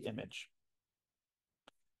 3D image.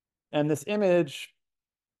 And this image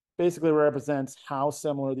basically represents how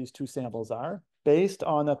similar these two samples are based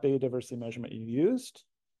on that beta diversity measurement you used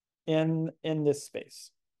in this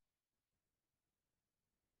space.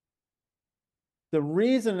 The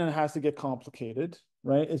reason it has to get complicated,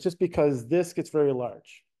 right, is just because this gets very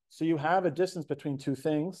large. So you have a distance between two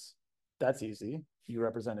things. That's easy. You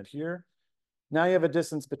represent it here. Now you have a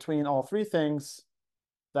distance between all three things.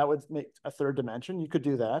 That would make a third dimension. You could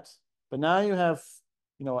do that. But now you have,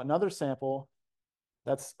 another sample.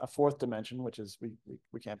 That's a fourth dimension, which is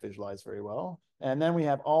we can't visualize very well. And then we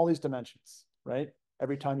have all these dimensions, right?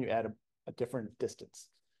 Every time you add a different distance.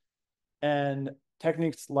 And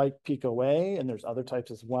techniques like PCOA, and there's other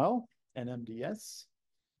types as well, and MDS,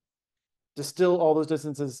 distill all those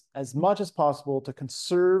distances as much as possible to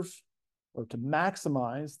conserve or to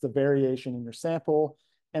maximize the variation in your sample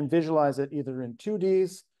and visualize it either in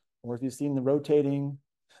 2Ds or if you've seen the rotating,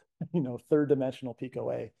 third dimensional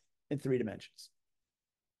PKOA in 3 dimensions.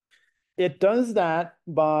 It does that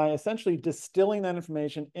by essentially distilling that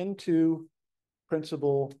information into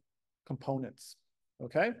principal components,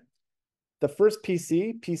 okay? The first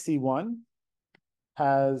PC1,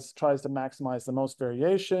 tries to maximize the most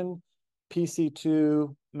variation.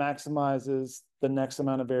 PC2 maximizes the next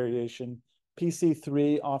amount of variation.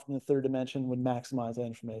 PC3, often the third dimension, would maximize that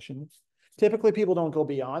information. Typically, people don't go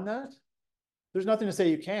beyond that. There's nothing to say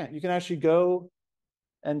you can't. You can actually go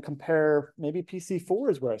and compare, maybe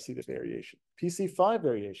PC4 is where I see the variation, PC5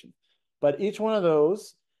 variation. But each one of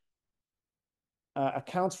those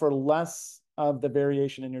accounts for less of the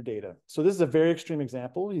variation in your data. So this is a very extreme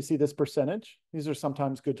example. You see this percentage. These are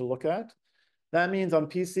sometimes good to look at. That means on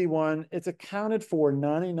PC1, it's accounted for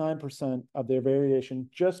 99% of their variation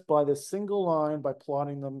just by this single line, by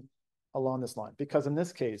plotting them along this line. Because in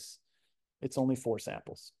this case, it's only 4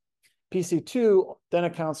 samples. PC2 then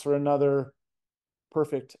accounts for another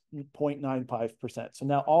perfect 0.95%. So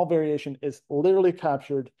now all variation is literally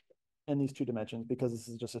captured in these 2 dimensions because this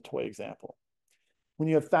is just a toy example. When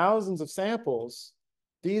you have thousands of samples,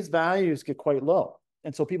 these values get quite low.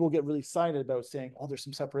 And so people get really excited about saying, oh, there's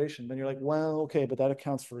some separation. Then you're like, well, okay, but that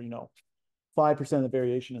accounts for, 5% of the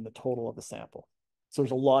variation in the total of the sample. So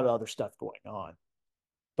there's a lot of other stuff going on,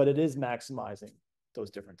 but it is maximizing those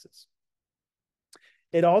differences.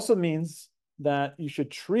 It also means that you should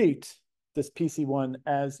treat this PC1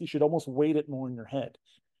 as you should almost weight it more in your head.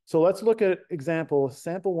 So let's look at example,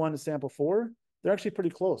 sample 1 and sample 4. They're actually pretty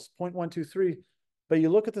close, 0.123. But you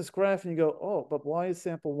look at this graph and you go, oh, but why is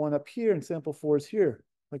sample 1 up here and sample 4 is here?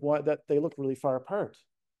 Like, why that they look really far apart.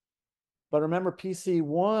 But remember,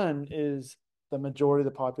 PC1 is the majority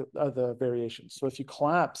of the variations. So if you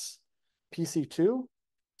collapse PC2,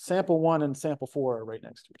 sample 1 and sample 4 are right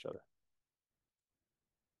next to each other.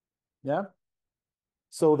 Yeah.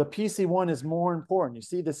 So the PC1 is more important. You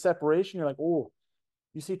see the separation, you're like, oh,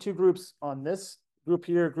 you see 2 groups on this group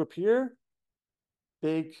here,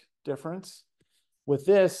 big difference. With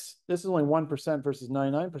this is only 1% versus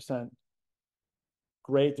 99%.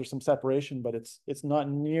 Great, there's some separation, but it's not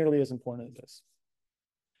nearly as important as this.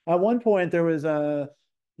 At one point, there was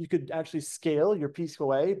you could actually scale your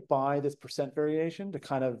PCOA by this percent variation to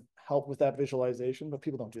kind of help with that visualization, but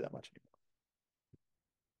people don't do that much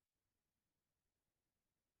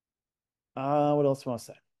anymore. What else do I want to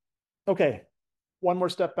say? Okay, one more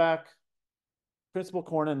step back. Principal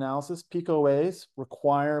coordinate analysis, PCOAs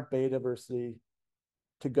require beta diversity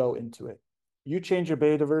to go into it. You change your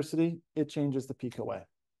beta diversity, it changes the PCOA.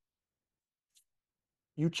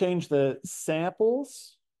 You change the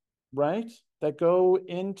samples, right, that go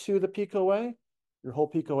into the PCOA, your whole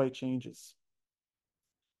PCOA changes.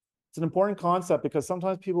 It's an important concept because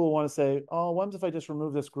sometimes people will want to say, oh, what if I just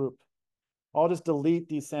remove this group? I'll just delete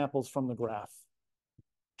these samples from the graph.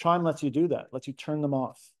 Chime lets you do that, lets you turn them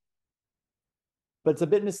off. But it's a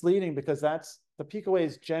bit misleading because the PCOA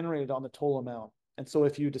is generated on the total amount. And so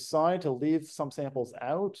if you decide to leave some samples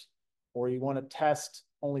out, or you want to test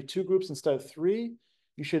only 2 groups instead of 3,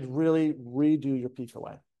 you should really redo your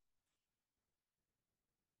PCOA.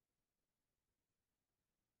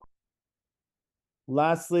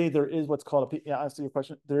 Lastly, there is what's called answer your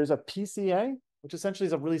question. There is a PCA, which essentially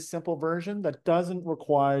is a really simple version that doesn't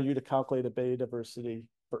require you to calculate a beta diversity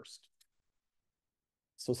first.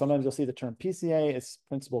 So sometimes you'll see the term PCA is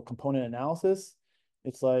principal component analysis.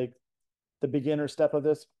 It's like the beginner step of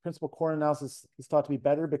this. Principal coordinate analysis is thought to be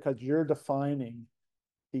better because you're defining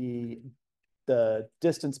the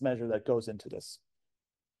distance measure that goes into this.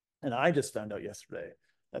 And I just found out yesterday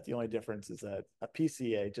that the only difference is that a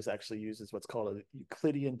PCA just actually uses what's called a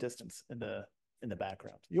Euclidean distance in the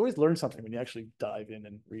background. You always learn something when you actually dive in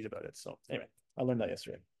and read about it. So anyway, I learned that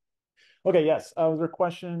yesterday. Okay, yes. Was there a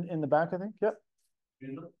question in the back, I think? Yep.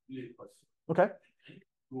 Okay.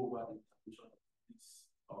 Go over the interpretation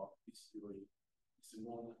of this theory. It's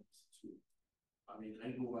 1 and it's 2. I mean, I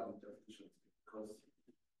go over the interpretation because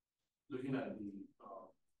looking at the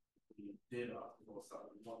data for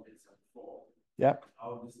 1 and 4. Yeah.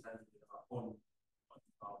 How distance they are on in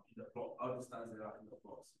the plot, how distance they are in the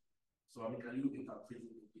plots. So I mean, can you interpret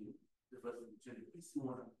the difference between the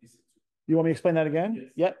PC1 and PC2? You want me to explain that again?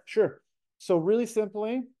 Yes. Yeah, sure. So really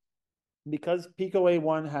simply, because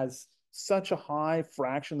PCOA1 has such a high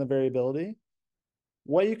fraction of the variability,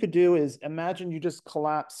 what you could do is imagine you just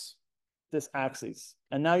collapse this axis,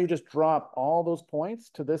 and now you just drop all those points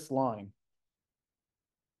to this line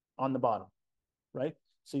on the bottom, right?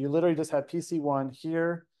 So you literally just have PC1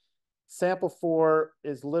 here. Sample 4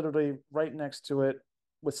 is literally right next to it,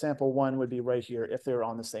 with sample 1 would be right here if they're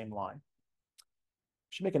on the same line.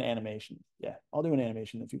 Should make an animation. Yeah, I'll do an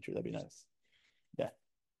animation in the future. That'd be nice. Yeah.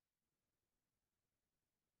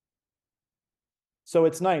 So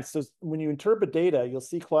it's nice. So when you interpret data, you'll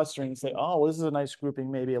see clustering and say, oh, well, this is a nice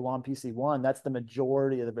grouping, maybe along PC1. That's the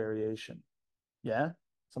majority of the variation. Yeah.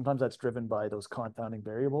 Sometimes that's driven by those confounding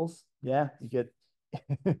variables. Yeah. You get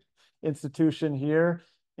institution here,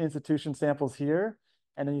 institution samples here,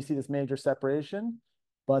 and then you see this major separation.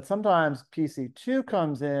 But sometimes PC2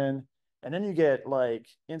 comes in, and then you get like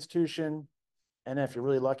institution, and if you're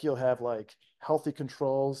really lucky, you'll have like healthy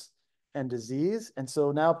controls and disease. And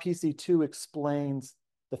so now PC2 explains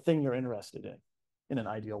the thing you're interested in an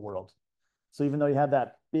ideal world. So even though you have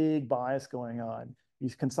that big bias going on, you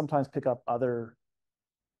can sometimes pick up other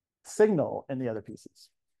signal in the other pieces.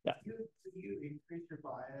 Yeah. You increase your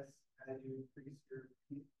bias as you increase your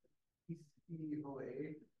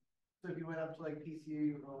PCOA. So if you went up to like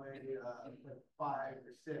PCOA like 5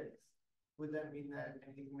 or 6, would that mean that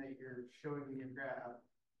anything that you're showing in your graph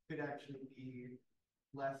could actually be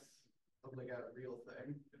less of like a real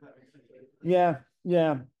thing, if that makes sense? Yeah,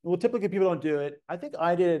 yeah. Well, typically people don't do it. I think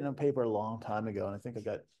I did it in a paper a long time ago, and I think I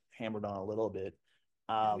got hammered on a little bit.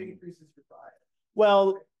 It increases your bias.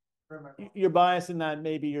 Well, your bias in that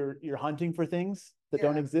maybe you're hunting for things that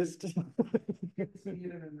don't exist.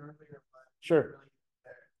 Sure.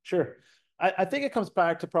 Sure. I think it comes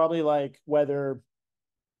back to probably like whether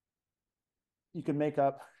you can make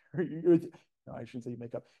up, no, I shouldn't say you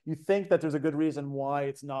make up. You think that there's a good reason why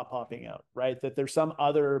it's not popping out, right? That there's some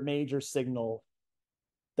other major signal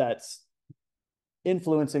that's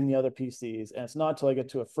influencing the other PCs, and it's not until I get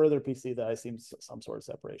to a further PC that I see some sort of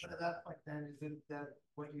separation. But at that point, then is it that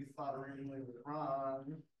what you thought originally was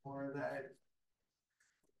wrong, or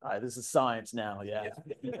that? This is science now. Yeah.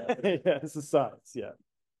 Yeah, this is science. Yeah.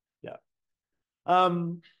 Yeah.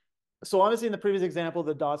 So obviously in the previous example,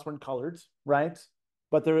 the dots weren't colored, right?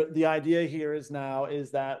 But the idea here is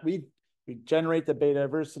that we generate the beta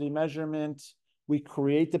diversity measurement, we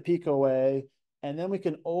create the peak OA, and then we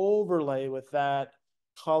can overlay with that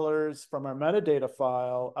colors from our metadata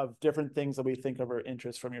file of different things that we think of our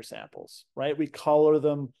interest from your samples, right? We color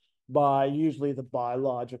them by usually the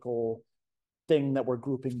biological thing that we're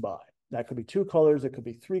grouping by. That could be 2 colors, it could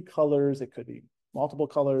be 3 colors, it could be multiple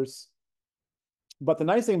colors. But the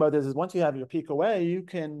nice thing about this is once you have your peak away, you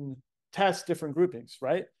can test different groupings,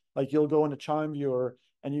 right? Like you'll go into Chime Viewer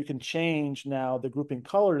and you can change now the grouping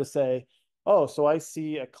color to say, oh, so I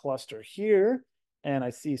see a cluster here and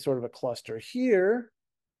I see sort of a cluster here.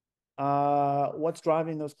 What's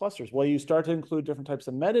driving those clusters? Well, you start to include different types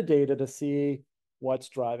of metadata to see what's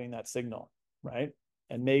driving that signal, right?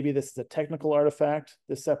 And maybe this is a technical artifact,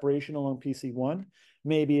 this separation along PC1.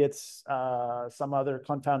 Maybe it's some other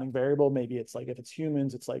confounding variable. Maybe it's like if it's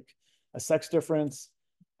humans, it's like a sex difference.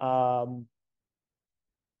 But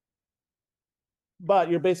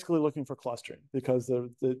you're basically looking for clustering because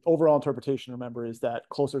the overall interpretation, remember, is that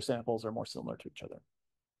closer samples are more similar to each other.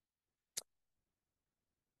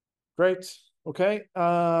 Great. Okay.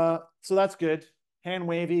 So that's good. Hand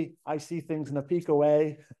wavy. I see things in a peak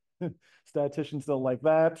away. Statisticians don't like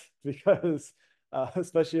that because,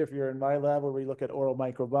 especially if you're in my lab where we look at oral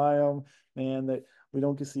microbiome, man, that we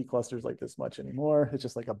don't see clusters like this much anymore. It's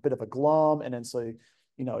just like a bit of a glom, and then so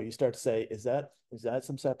you start to say, is that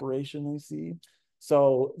some separation we see?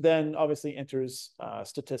 So then obviously enters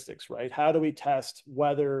statistics, right? How do we test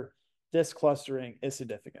whether this clustering is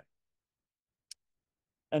significant?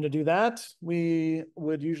 And to do that, we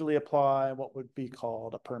would usually apply what would be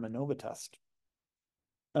called a Permanova test.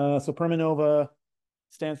 So Permanova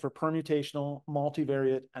stands for permutational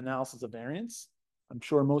multivariate analysis of variance. I'm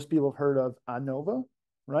sure most people have heard of ANOVA,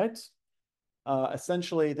 right?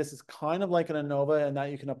 Essentially, this is kind of like an ANOVA in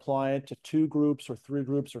that you can apply it to 2 groups or 3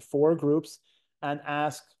 groups or 4 groups and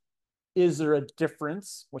ask, is there a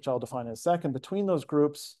difference, which I'll define in a second, between those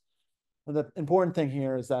groups? And the important thing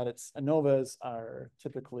here is that ANOVAs are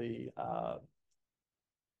typically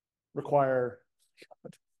require,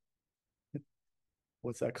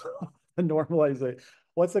 what's that called? Normalization.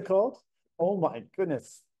 What's it called? Oh my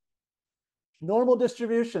goodness. Normal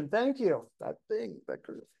distribution. Thank you. That thing.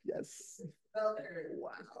 Yes.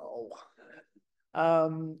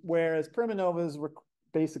 Wow. Whereas Permanovas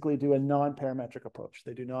basically do a non-parametric approach.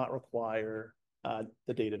 They do not require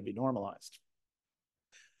the data to be normalized.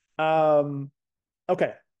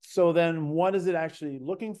 Okay. So then what is it actually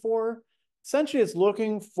looking for? Essentially, it's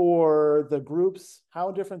looking for the groups,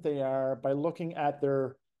 how different they are by looking at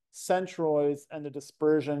their centroids and the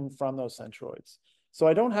dispersion from those centroids. So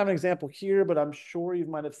I don't have an example here, but I'm sure you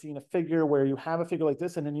might have seen a figure where you have a figure like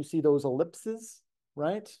this, and then you see those ellipses,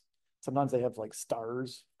 right? Sometimes they have like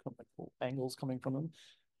stars angles coming from them.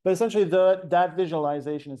 But essentially that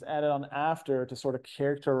visualization is added on after to sort of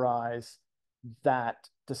characterize that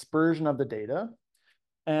dispersion of the data.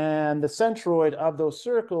 And the centroid of those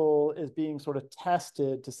circle is being sort of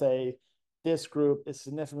tested to say this group is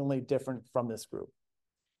significantly different from this group.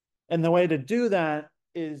 And the way to do that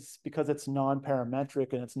is because it's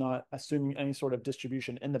non-parametric and it's not assuming any sort of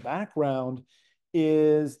distribution in the background,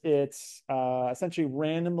 is it's essentially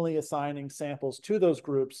randomly assigning samples to those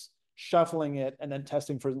groups, shuffling it, and then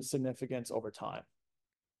testing for significance over time,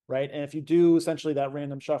 right? And if you do essentially that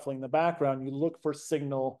random shuffling in the background, you look for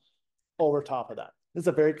signal over top of that. This is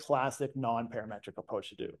a very classic non-parametric approach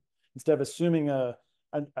to do. Instead of assuming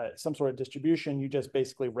some sort of distribution, you just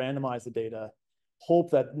basically randomize the data,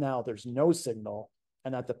 hope that now there's no signal,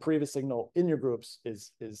 and that the previous signal in your groups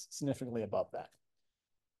is significantly above that.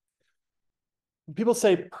 When people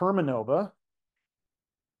say permanova,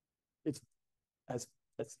 it's as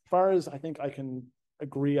far as I think I can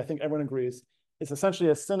agree, I think everyone agrees, it's essentially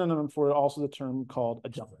a synonym for also the term called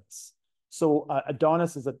Adonis. So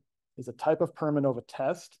Adonis is a type of permanova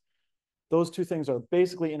test. Those two things are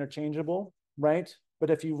basically interchangeable, right? But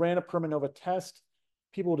if you ran a permanova test,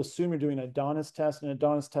 people would assume you're doing an Adonis test, and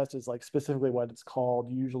Adonis test is like specifically what it's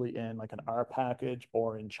called, usually in like an R package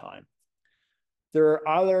or in QIIME. There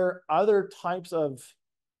are other types of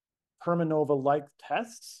permanova-like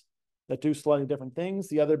tests that do slightly different things.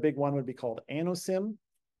 The other big one would be called ANOSIM.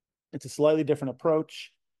 It's a slightly different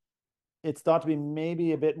approach. It's thought to be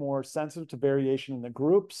maybe a bit more sensitive to variation in the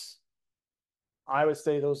groups. I would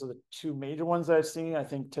say those are the two major ones that I've seen. I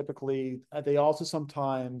think typically they also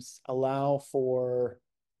sometimes allow for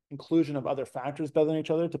inclusion of other factors better than each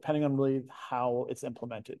other, depending on really how it's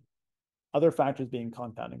implemented. Other factors being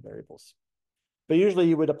confounding variables. But usually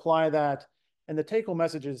you would apply that, and the take-home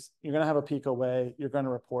message is you're going to have a peak away, you're going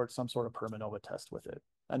to report some sort of permanova test with it.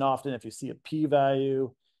 And often if you see a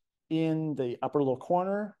p-value in the upper little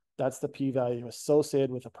corner, that's the p-value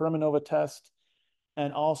associated with a permanova test.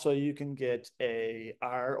 And also you can get a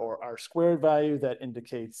R or R squared value that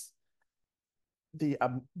indicates the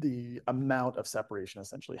amount of separation,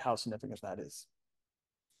 essentially, how significant that is.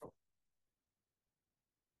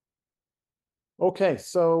 Okay,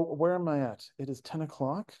 so where am I at? It is 10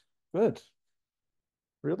 o'clock. Good.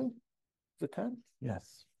 Really? Is it 10?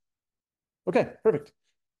 Yes. Okay, perfect.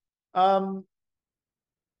 So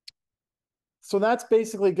that's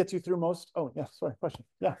basically gets you through most. Oh, yeah, sorry, question.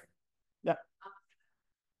 Yeah. Yeah.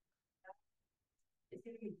 It's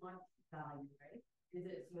going to be one value, right? Is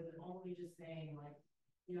it only just saying like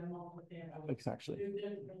you have multiple samples? Exactly.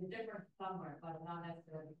 Different somewhere, but not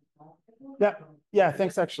necessarily multiple? Yeah. Yeah.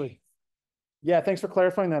 Thanks, actually. Yeah, thanks for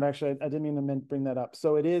clarifying that. Actually, I didn't mean to bring that up.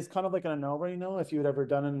 So it is kind of like an ANOVA, you know, if you had ever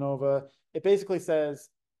done an ANOVA, it basically says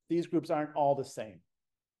these groups aren't all the same.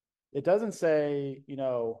 It doesn't say, you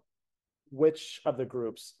know, which of the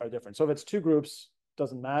groups are different. So if it's two groups,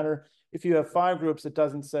 doesn't matter. If you have 5 groups, it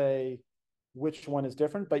doesn't say which one is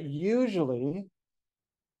different, but usually,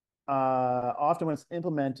 often when it's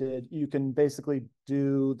implemented, you can basically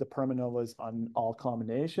do the permanovas on all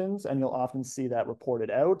combinations, and you'll often see that reported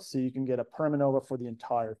out. So you can get a permanova for the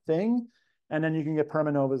entire thing, and then you can get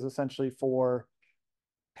permanovas essentially for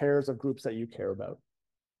pairs of groups that you care about.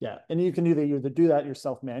 Yeah, and you can either do that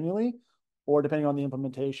yourself manually, or depending on the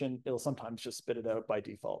implementation, it'll sometimes just spit it out by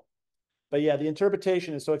default. But yeah, the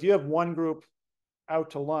interpretation is, so if you have one group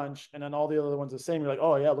out to lunch and then all the other ones the same, you're like,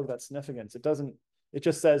 oh yeah, look at that significance. It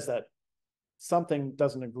just says that something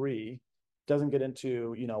doesn't agree, doesn't get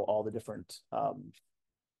into, you know, all the different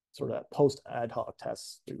sort of post ad hoc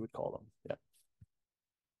tests, we would call them. Yeah.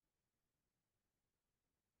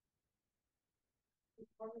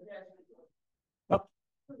 Oh.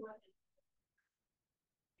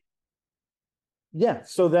 Yeah,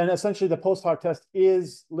 so then essentially the post hoc test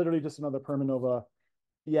is literally just another permanova.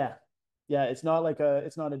 Yeah. Yeah, it's not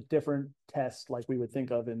a different test like we would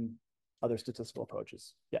think of in other statistical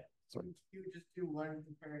approaches. Yeah, sorry. You would just do one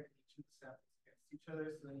comparing each of the samples against each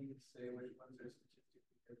other, so then you can say which ones are statistically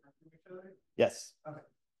different from each other? Yes. Okay.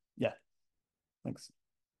 Yeah, thanks.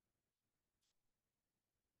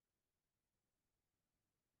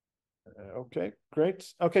 Okay,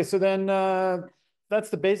 great. Okay, so then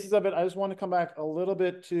that's the basis of it. I just want to come back a little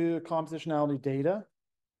bit to compositionality data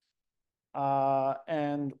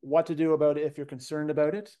and what to do about it if you're concerned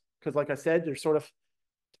about it. Because like I said, you're sort of,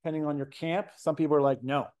 depending on your camp, some people are like,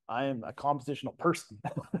 no, I am a compositional person.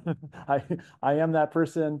 I am that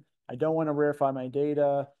person. I don't want to rarefy my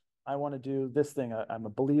data. I want to do this thing. I'm a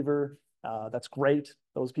believer. That's great.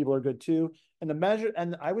 Those people are good too. And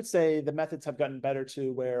I would say the methods have gotten better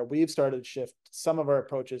too, where we've started to shift some of our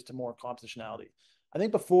approaches to more compositionality. I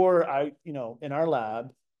think before in our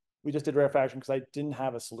lab, we just did rarefaction because I didn't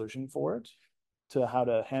have a solution for it to how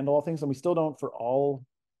to handle all things. And we still don't for all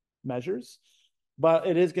measures, but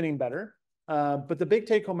it is getting better. But the big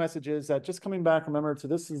take home message is that just coming back, remember, to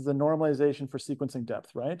this is the normalization for sequencing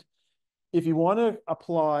depth, right? If you want to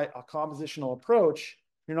apply a compositional approach,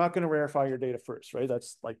 you're not going to rarefy your data first, right?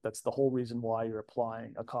 That's the whole reason why you're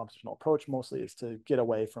applying a compositional approach mostly is to get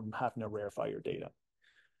away from having to rarefy your data.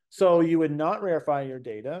 So you would not rarefy your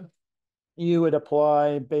data. You would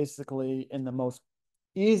apply basically in the most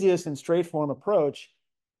easiest and straightforward approach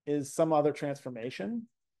is some other transformation.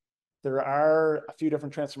 There are a few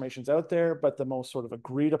different transformations out there, but the most sort of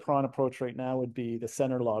agreed upon approach right now would be the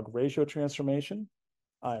center log ratio transformation.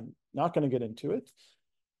 I'm not going to get into it,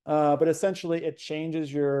 but essentially it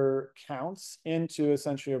changes your counts into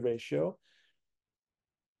essentially a ratio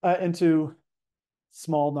into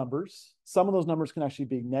small numbers. Some of those numbers can actually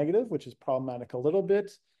be negative, which is problematic a little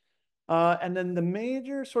bit. And then the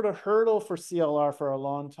major sort of hurdle for CLR for a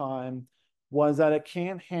long time was that it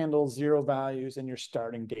can't handle zero values in your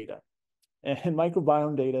starting data. And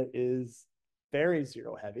microbiome data is very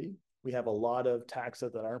zero heavy. We have a lot of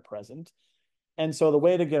taxa that aren't present. And so the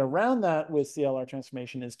way to get around that with CLR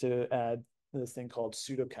transformation is to add this thing called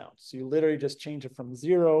pseudo counts. So you literally just change it from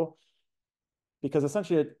zero because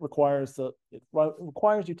essentially it requires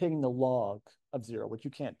you taking the log of zero, which you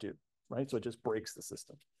can't do, right? So it just breaks the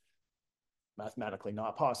system. Mathematically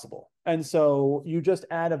not possible. And so you just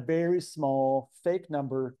add a very small fake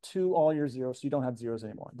number to all your zeros so you don't have zeros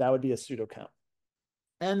anymore. That would be a pseudo count.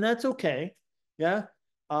 And that's okay. Yeah.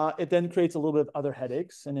 It then creates a little bit of other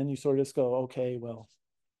headaches. And then you sort of just go, okay, well,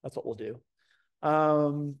 that's what we'll do.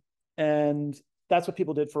 And that's what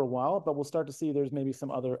people did for a while, but we'll start to see there's maybe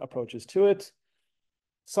some other approaches to it.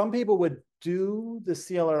 Some people would do the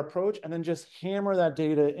CLR approach and then just hammer that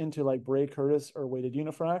data into like Bray-Curtis or weighted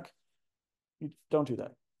unifrac. You don't do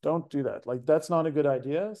that. Don't do that. Like, that's not a good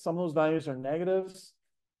idea. Some of those values are negatives.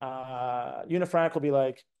 Unifrac will be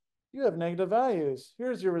like, you have negative values.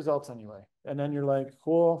 Here's your results anyway. And then you're like,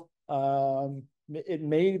 cool. It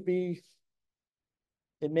may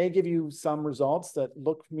give you some results that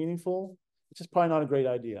look meaningful. It's just probably not a great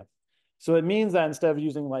idea. So it means that instead of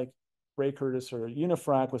using like Bray-Curtis or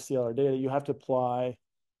unifrac with CLR data, you have to apply,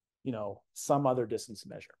 some other distance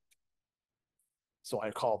measure. So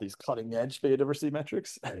I call these cutting edge biodiversity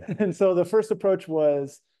metrics. And so the first approach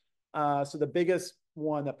was, so the biggest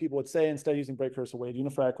one that people would say instead of using Bray-Curtis or weighted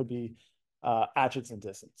unifrac would be Atchison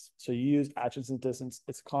distance. So you use Atchison distance.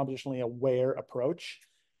 It's a compositionally aware approach.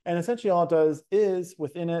 And essentially all it does is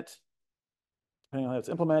within it, depending on how it's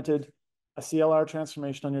implemented, a CLR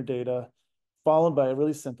transformation on your data, followed by a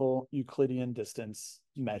really simple Euclidean distance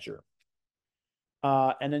measure.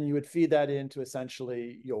 And then you would feed that into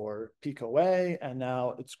essentially your PCOA, and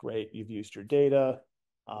now it's great. You've used your data,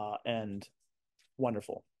 and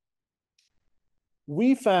wonderful.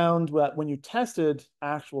 We found that when you tested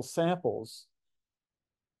actual samples,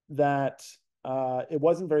 that it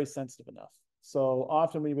wasn't very sensitive enough. So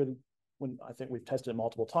often when I think we've tested it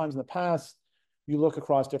multiple times in the past, you look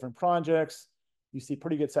across different projects, you see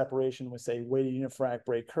pretty good separation with, say, weighted unifrac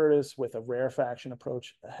Bray-Curtis with a rarefaction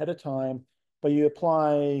approach ahead of time. But you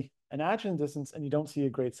apply an Atchison distance and you don't see a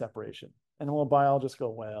great separation. And then biologists go,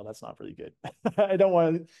 well, that's not really good. I don't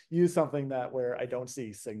want to use something where I don't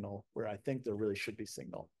see signal, where I think there really should be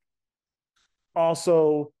signal.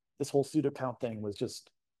 Also, this whole pseudo count thing was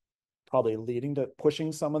just probably leading to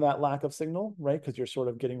pushing some of that lack of signal, right? Because you're sort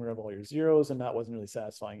of getting rid of all your zeros, and that wasn't really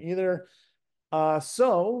satisfying either.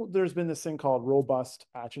 So there's been this thing called robust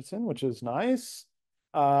Atchison, which is nice.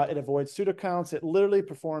 It avoids pseudo counts. It literally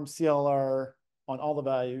performs CLR on all the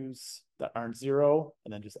values that aren't zero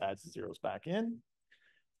and then just adds the zeros back in.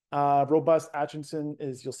 Robust Atchison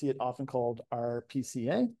is, you'll see it often called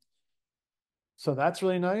RPCA. So that's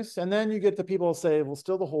really nice. And then you get the people say, well,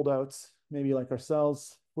 still the holdouts, maybe like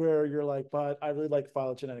ourselves, where you're like, but I really like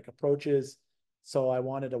phylogenetic approaches. So I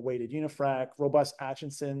wanted a weighted unifrac. Robust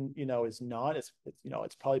Atchison, is not, it's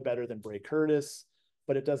probably better than Bray-Curtis,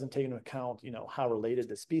 but it doesn't take into account, how related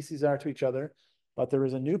the species are to each other. But there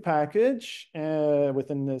is a new package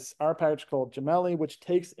within this R package called Gemelli, which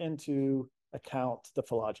takes into account the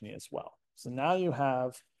phylogeny as well. So now you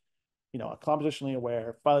have, a compositionally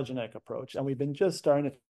aware phylogenetic approach, and we've been just starting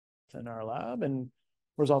it in our lab, and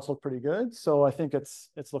results look pretty good. So I think it's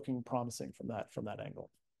looking promising from that angle.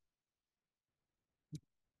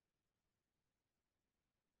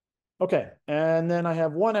 Okay, and then I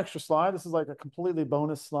have one extra slide. This is like a completely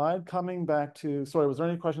bonus slide coming back to, sorry, was there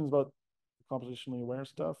any questions about compositionally aware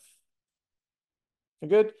stuff? Okay,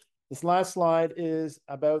 good. This last slide is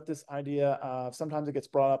about this idea of, sometimes it gets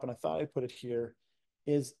brought up, and I thought I'd put it here,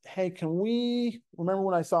 is, hey, can we, remember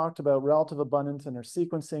when I talked about relative abundance in our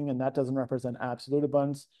sequencing, and that doesn't represent absolute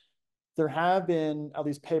abundance? There have been at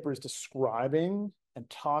least papers describing and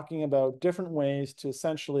talking about different ways to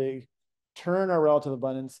essentially turn our relative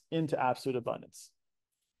abundance into absolute abundance,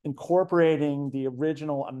 incorporating the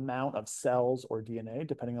original amount of cells or DNA,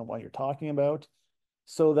 depending on what you're talking about,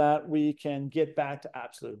 so that we can get back to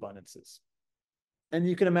absolute abundances. And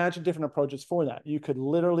you can imagine different approaches for that. You could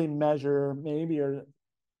literally measure maybe your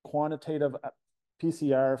quantitative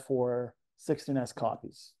PCR for 16S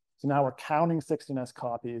copies. So now we're counting 16S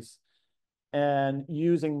copies and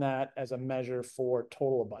using that as a measure for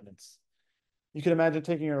total abundance. You can imagine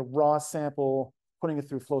taking a raw sample, putting it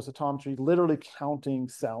through flow cytometry, literally counting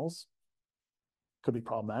cells. Could be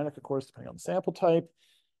problematic, of course, depending on the sample type,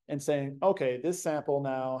 and saying, okay, this sample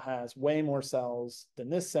now has way more cells than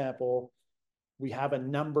this sample. We have a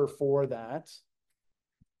number for that.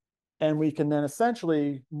 And we can then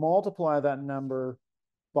essentially multiply that number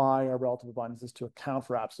by our relative abundances to account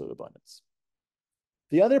for absolute abundance.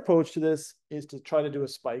 The other approach to this is to try to do a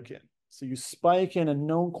spike in. So you spike in a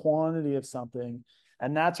known quantity of something,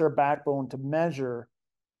 and that's our backbone to measure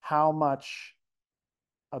how much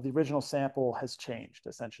of the original sample has changed,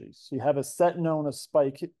 essentially. So you have a set known of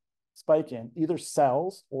spike in, either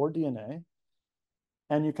cells or DNA.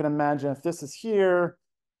 And you can imagine if this is here,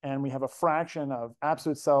 and we have a fraction of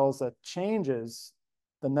absolute cells that changes,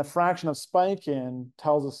 then the fraction of spike in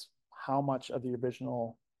tells us how much of the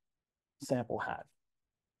original sample had.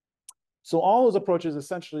 So all those approaches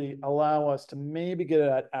essentially allow us to maybe get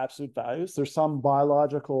at absolute values. There's some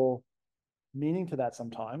biological meaning to that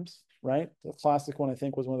sometimes, right? The classic one, I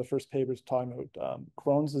think, was one of the first papers talking about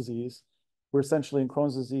Crohn's disease, where essentially in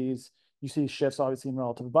Crohn's disease, you see shifts obviously in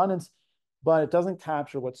relative abundance, but it doesn't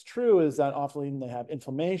capture what's true is that often they have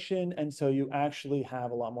inflammation, and so you actually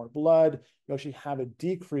have a lot more blood. You actually have a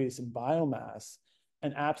decrease in biomass,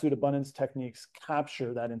 and absolute abundance techniques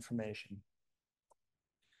capture that information.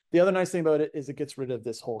 The other nice thing about it is it gets rid of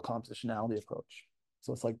this whole compositionality approach.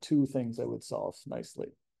 So it's like two things that would solve nicely,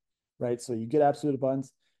 right? So you get absolute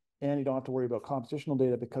abundance and you don't have to worry about compositional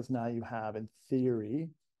data because now you have, in theory,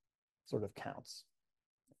 sort of counts.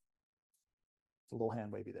 It's a little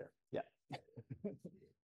hand wavy there. Yeah.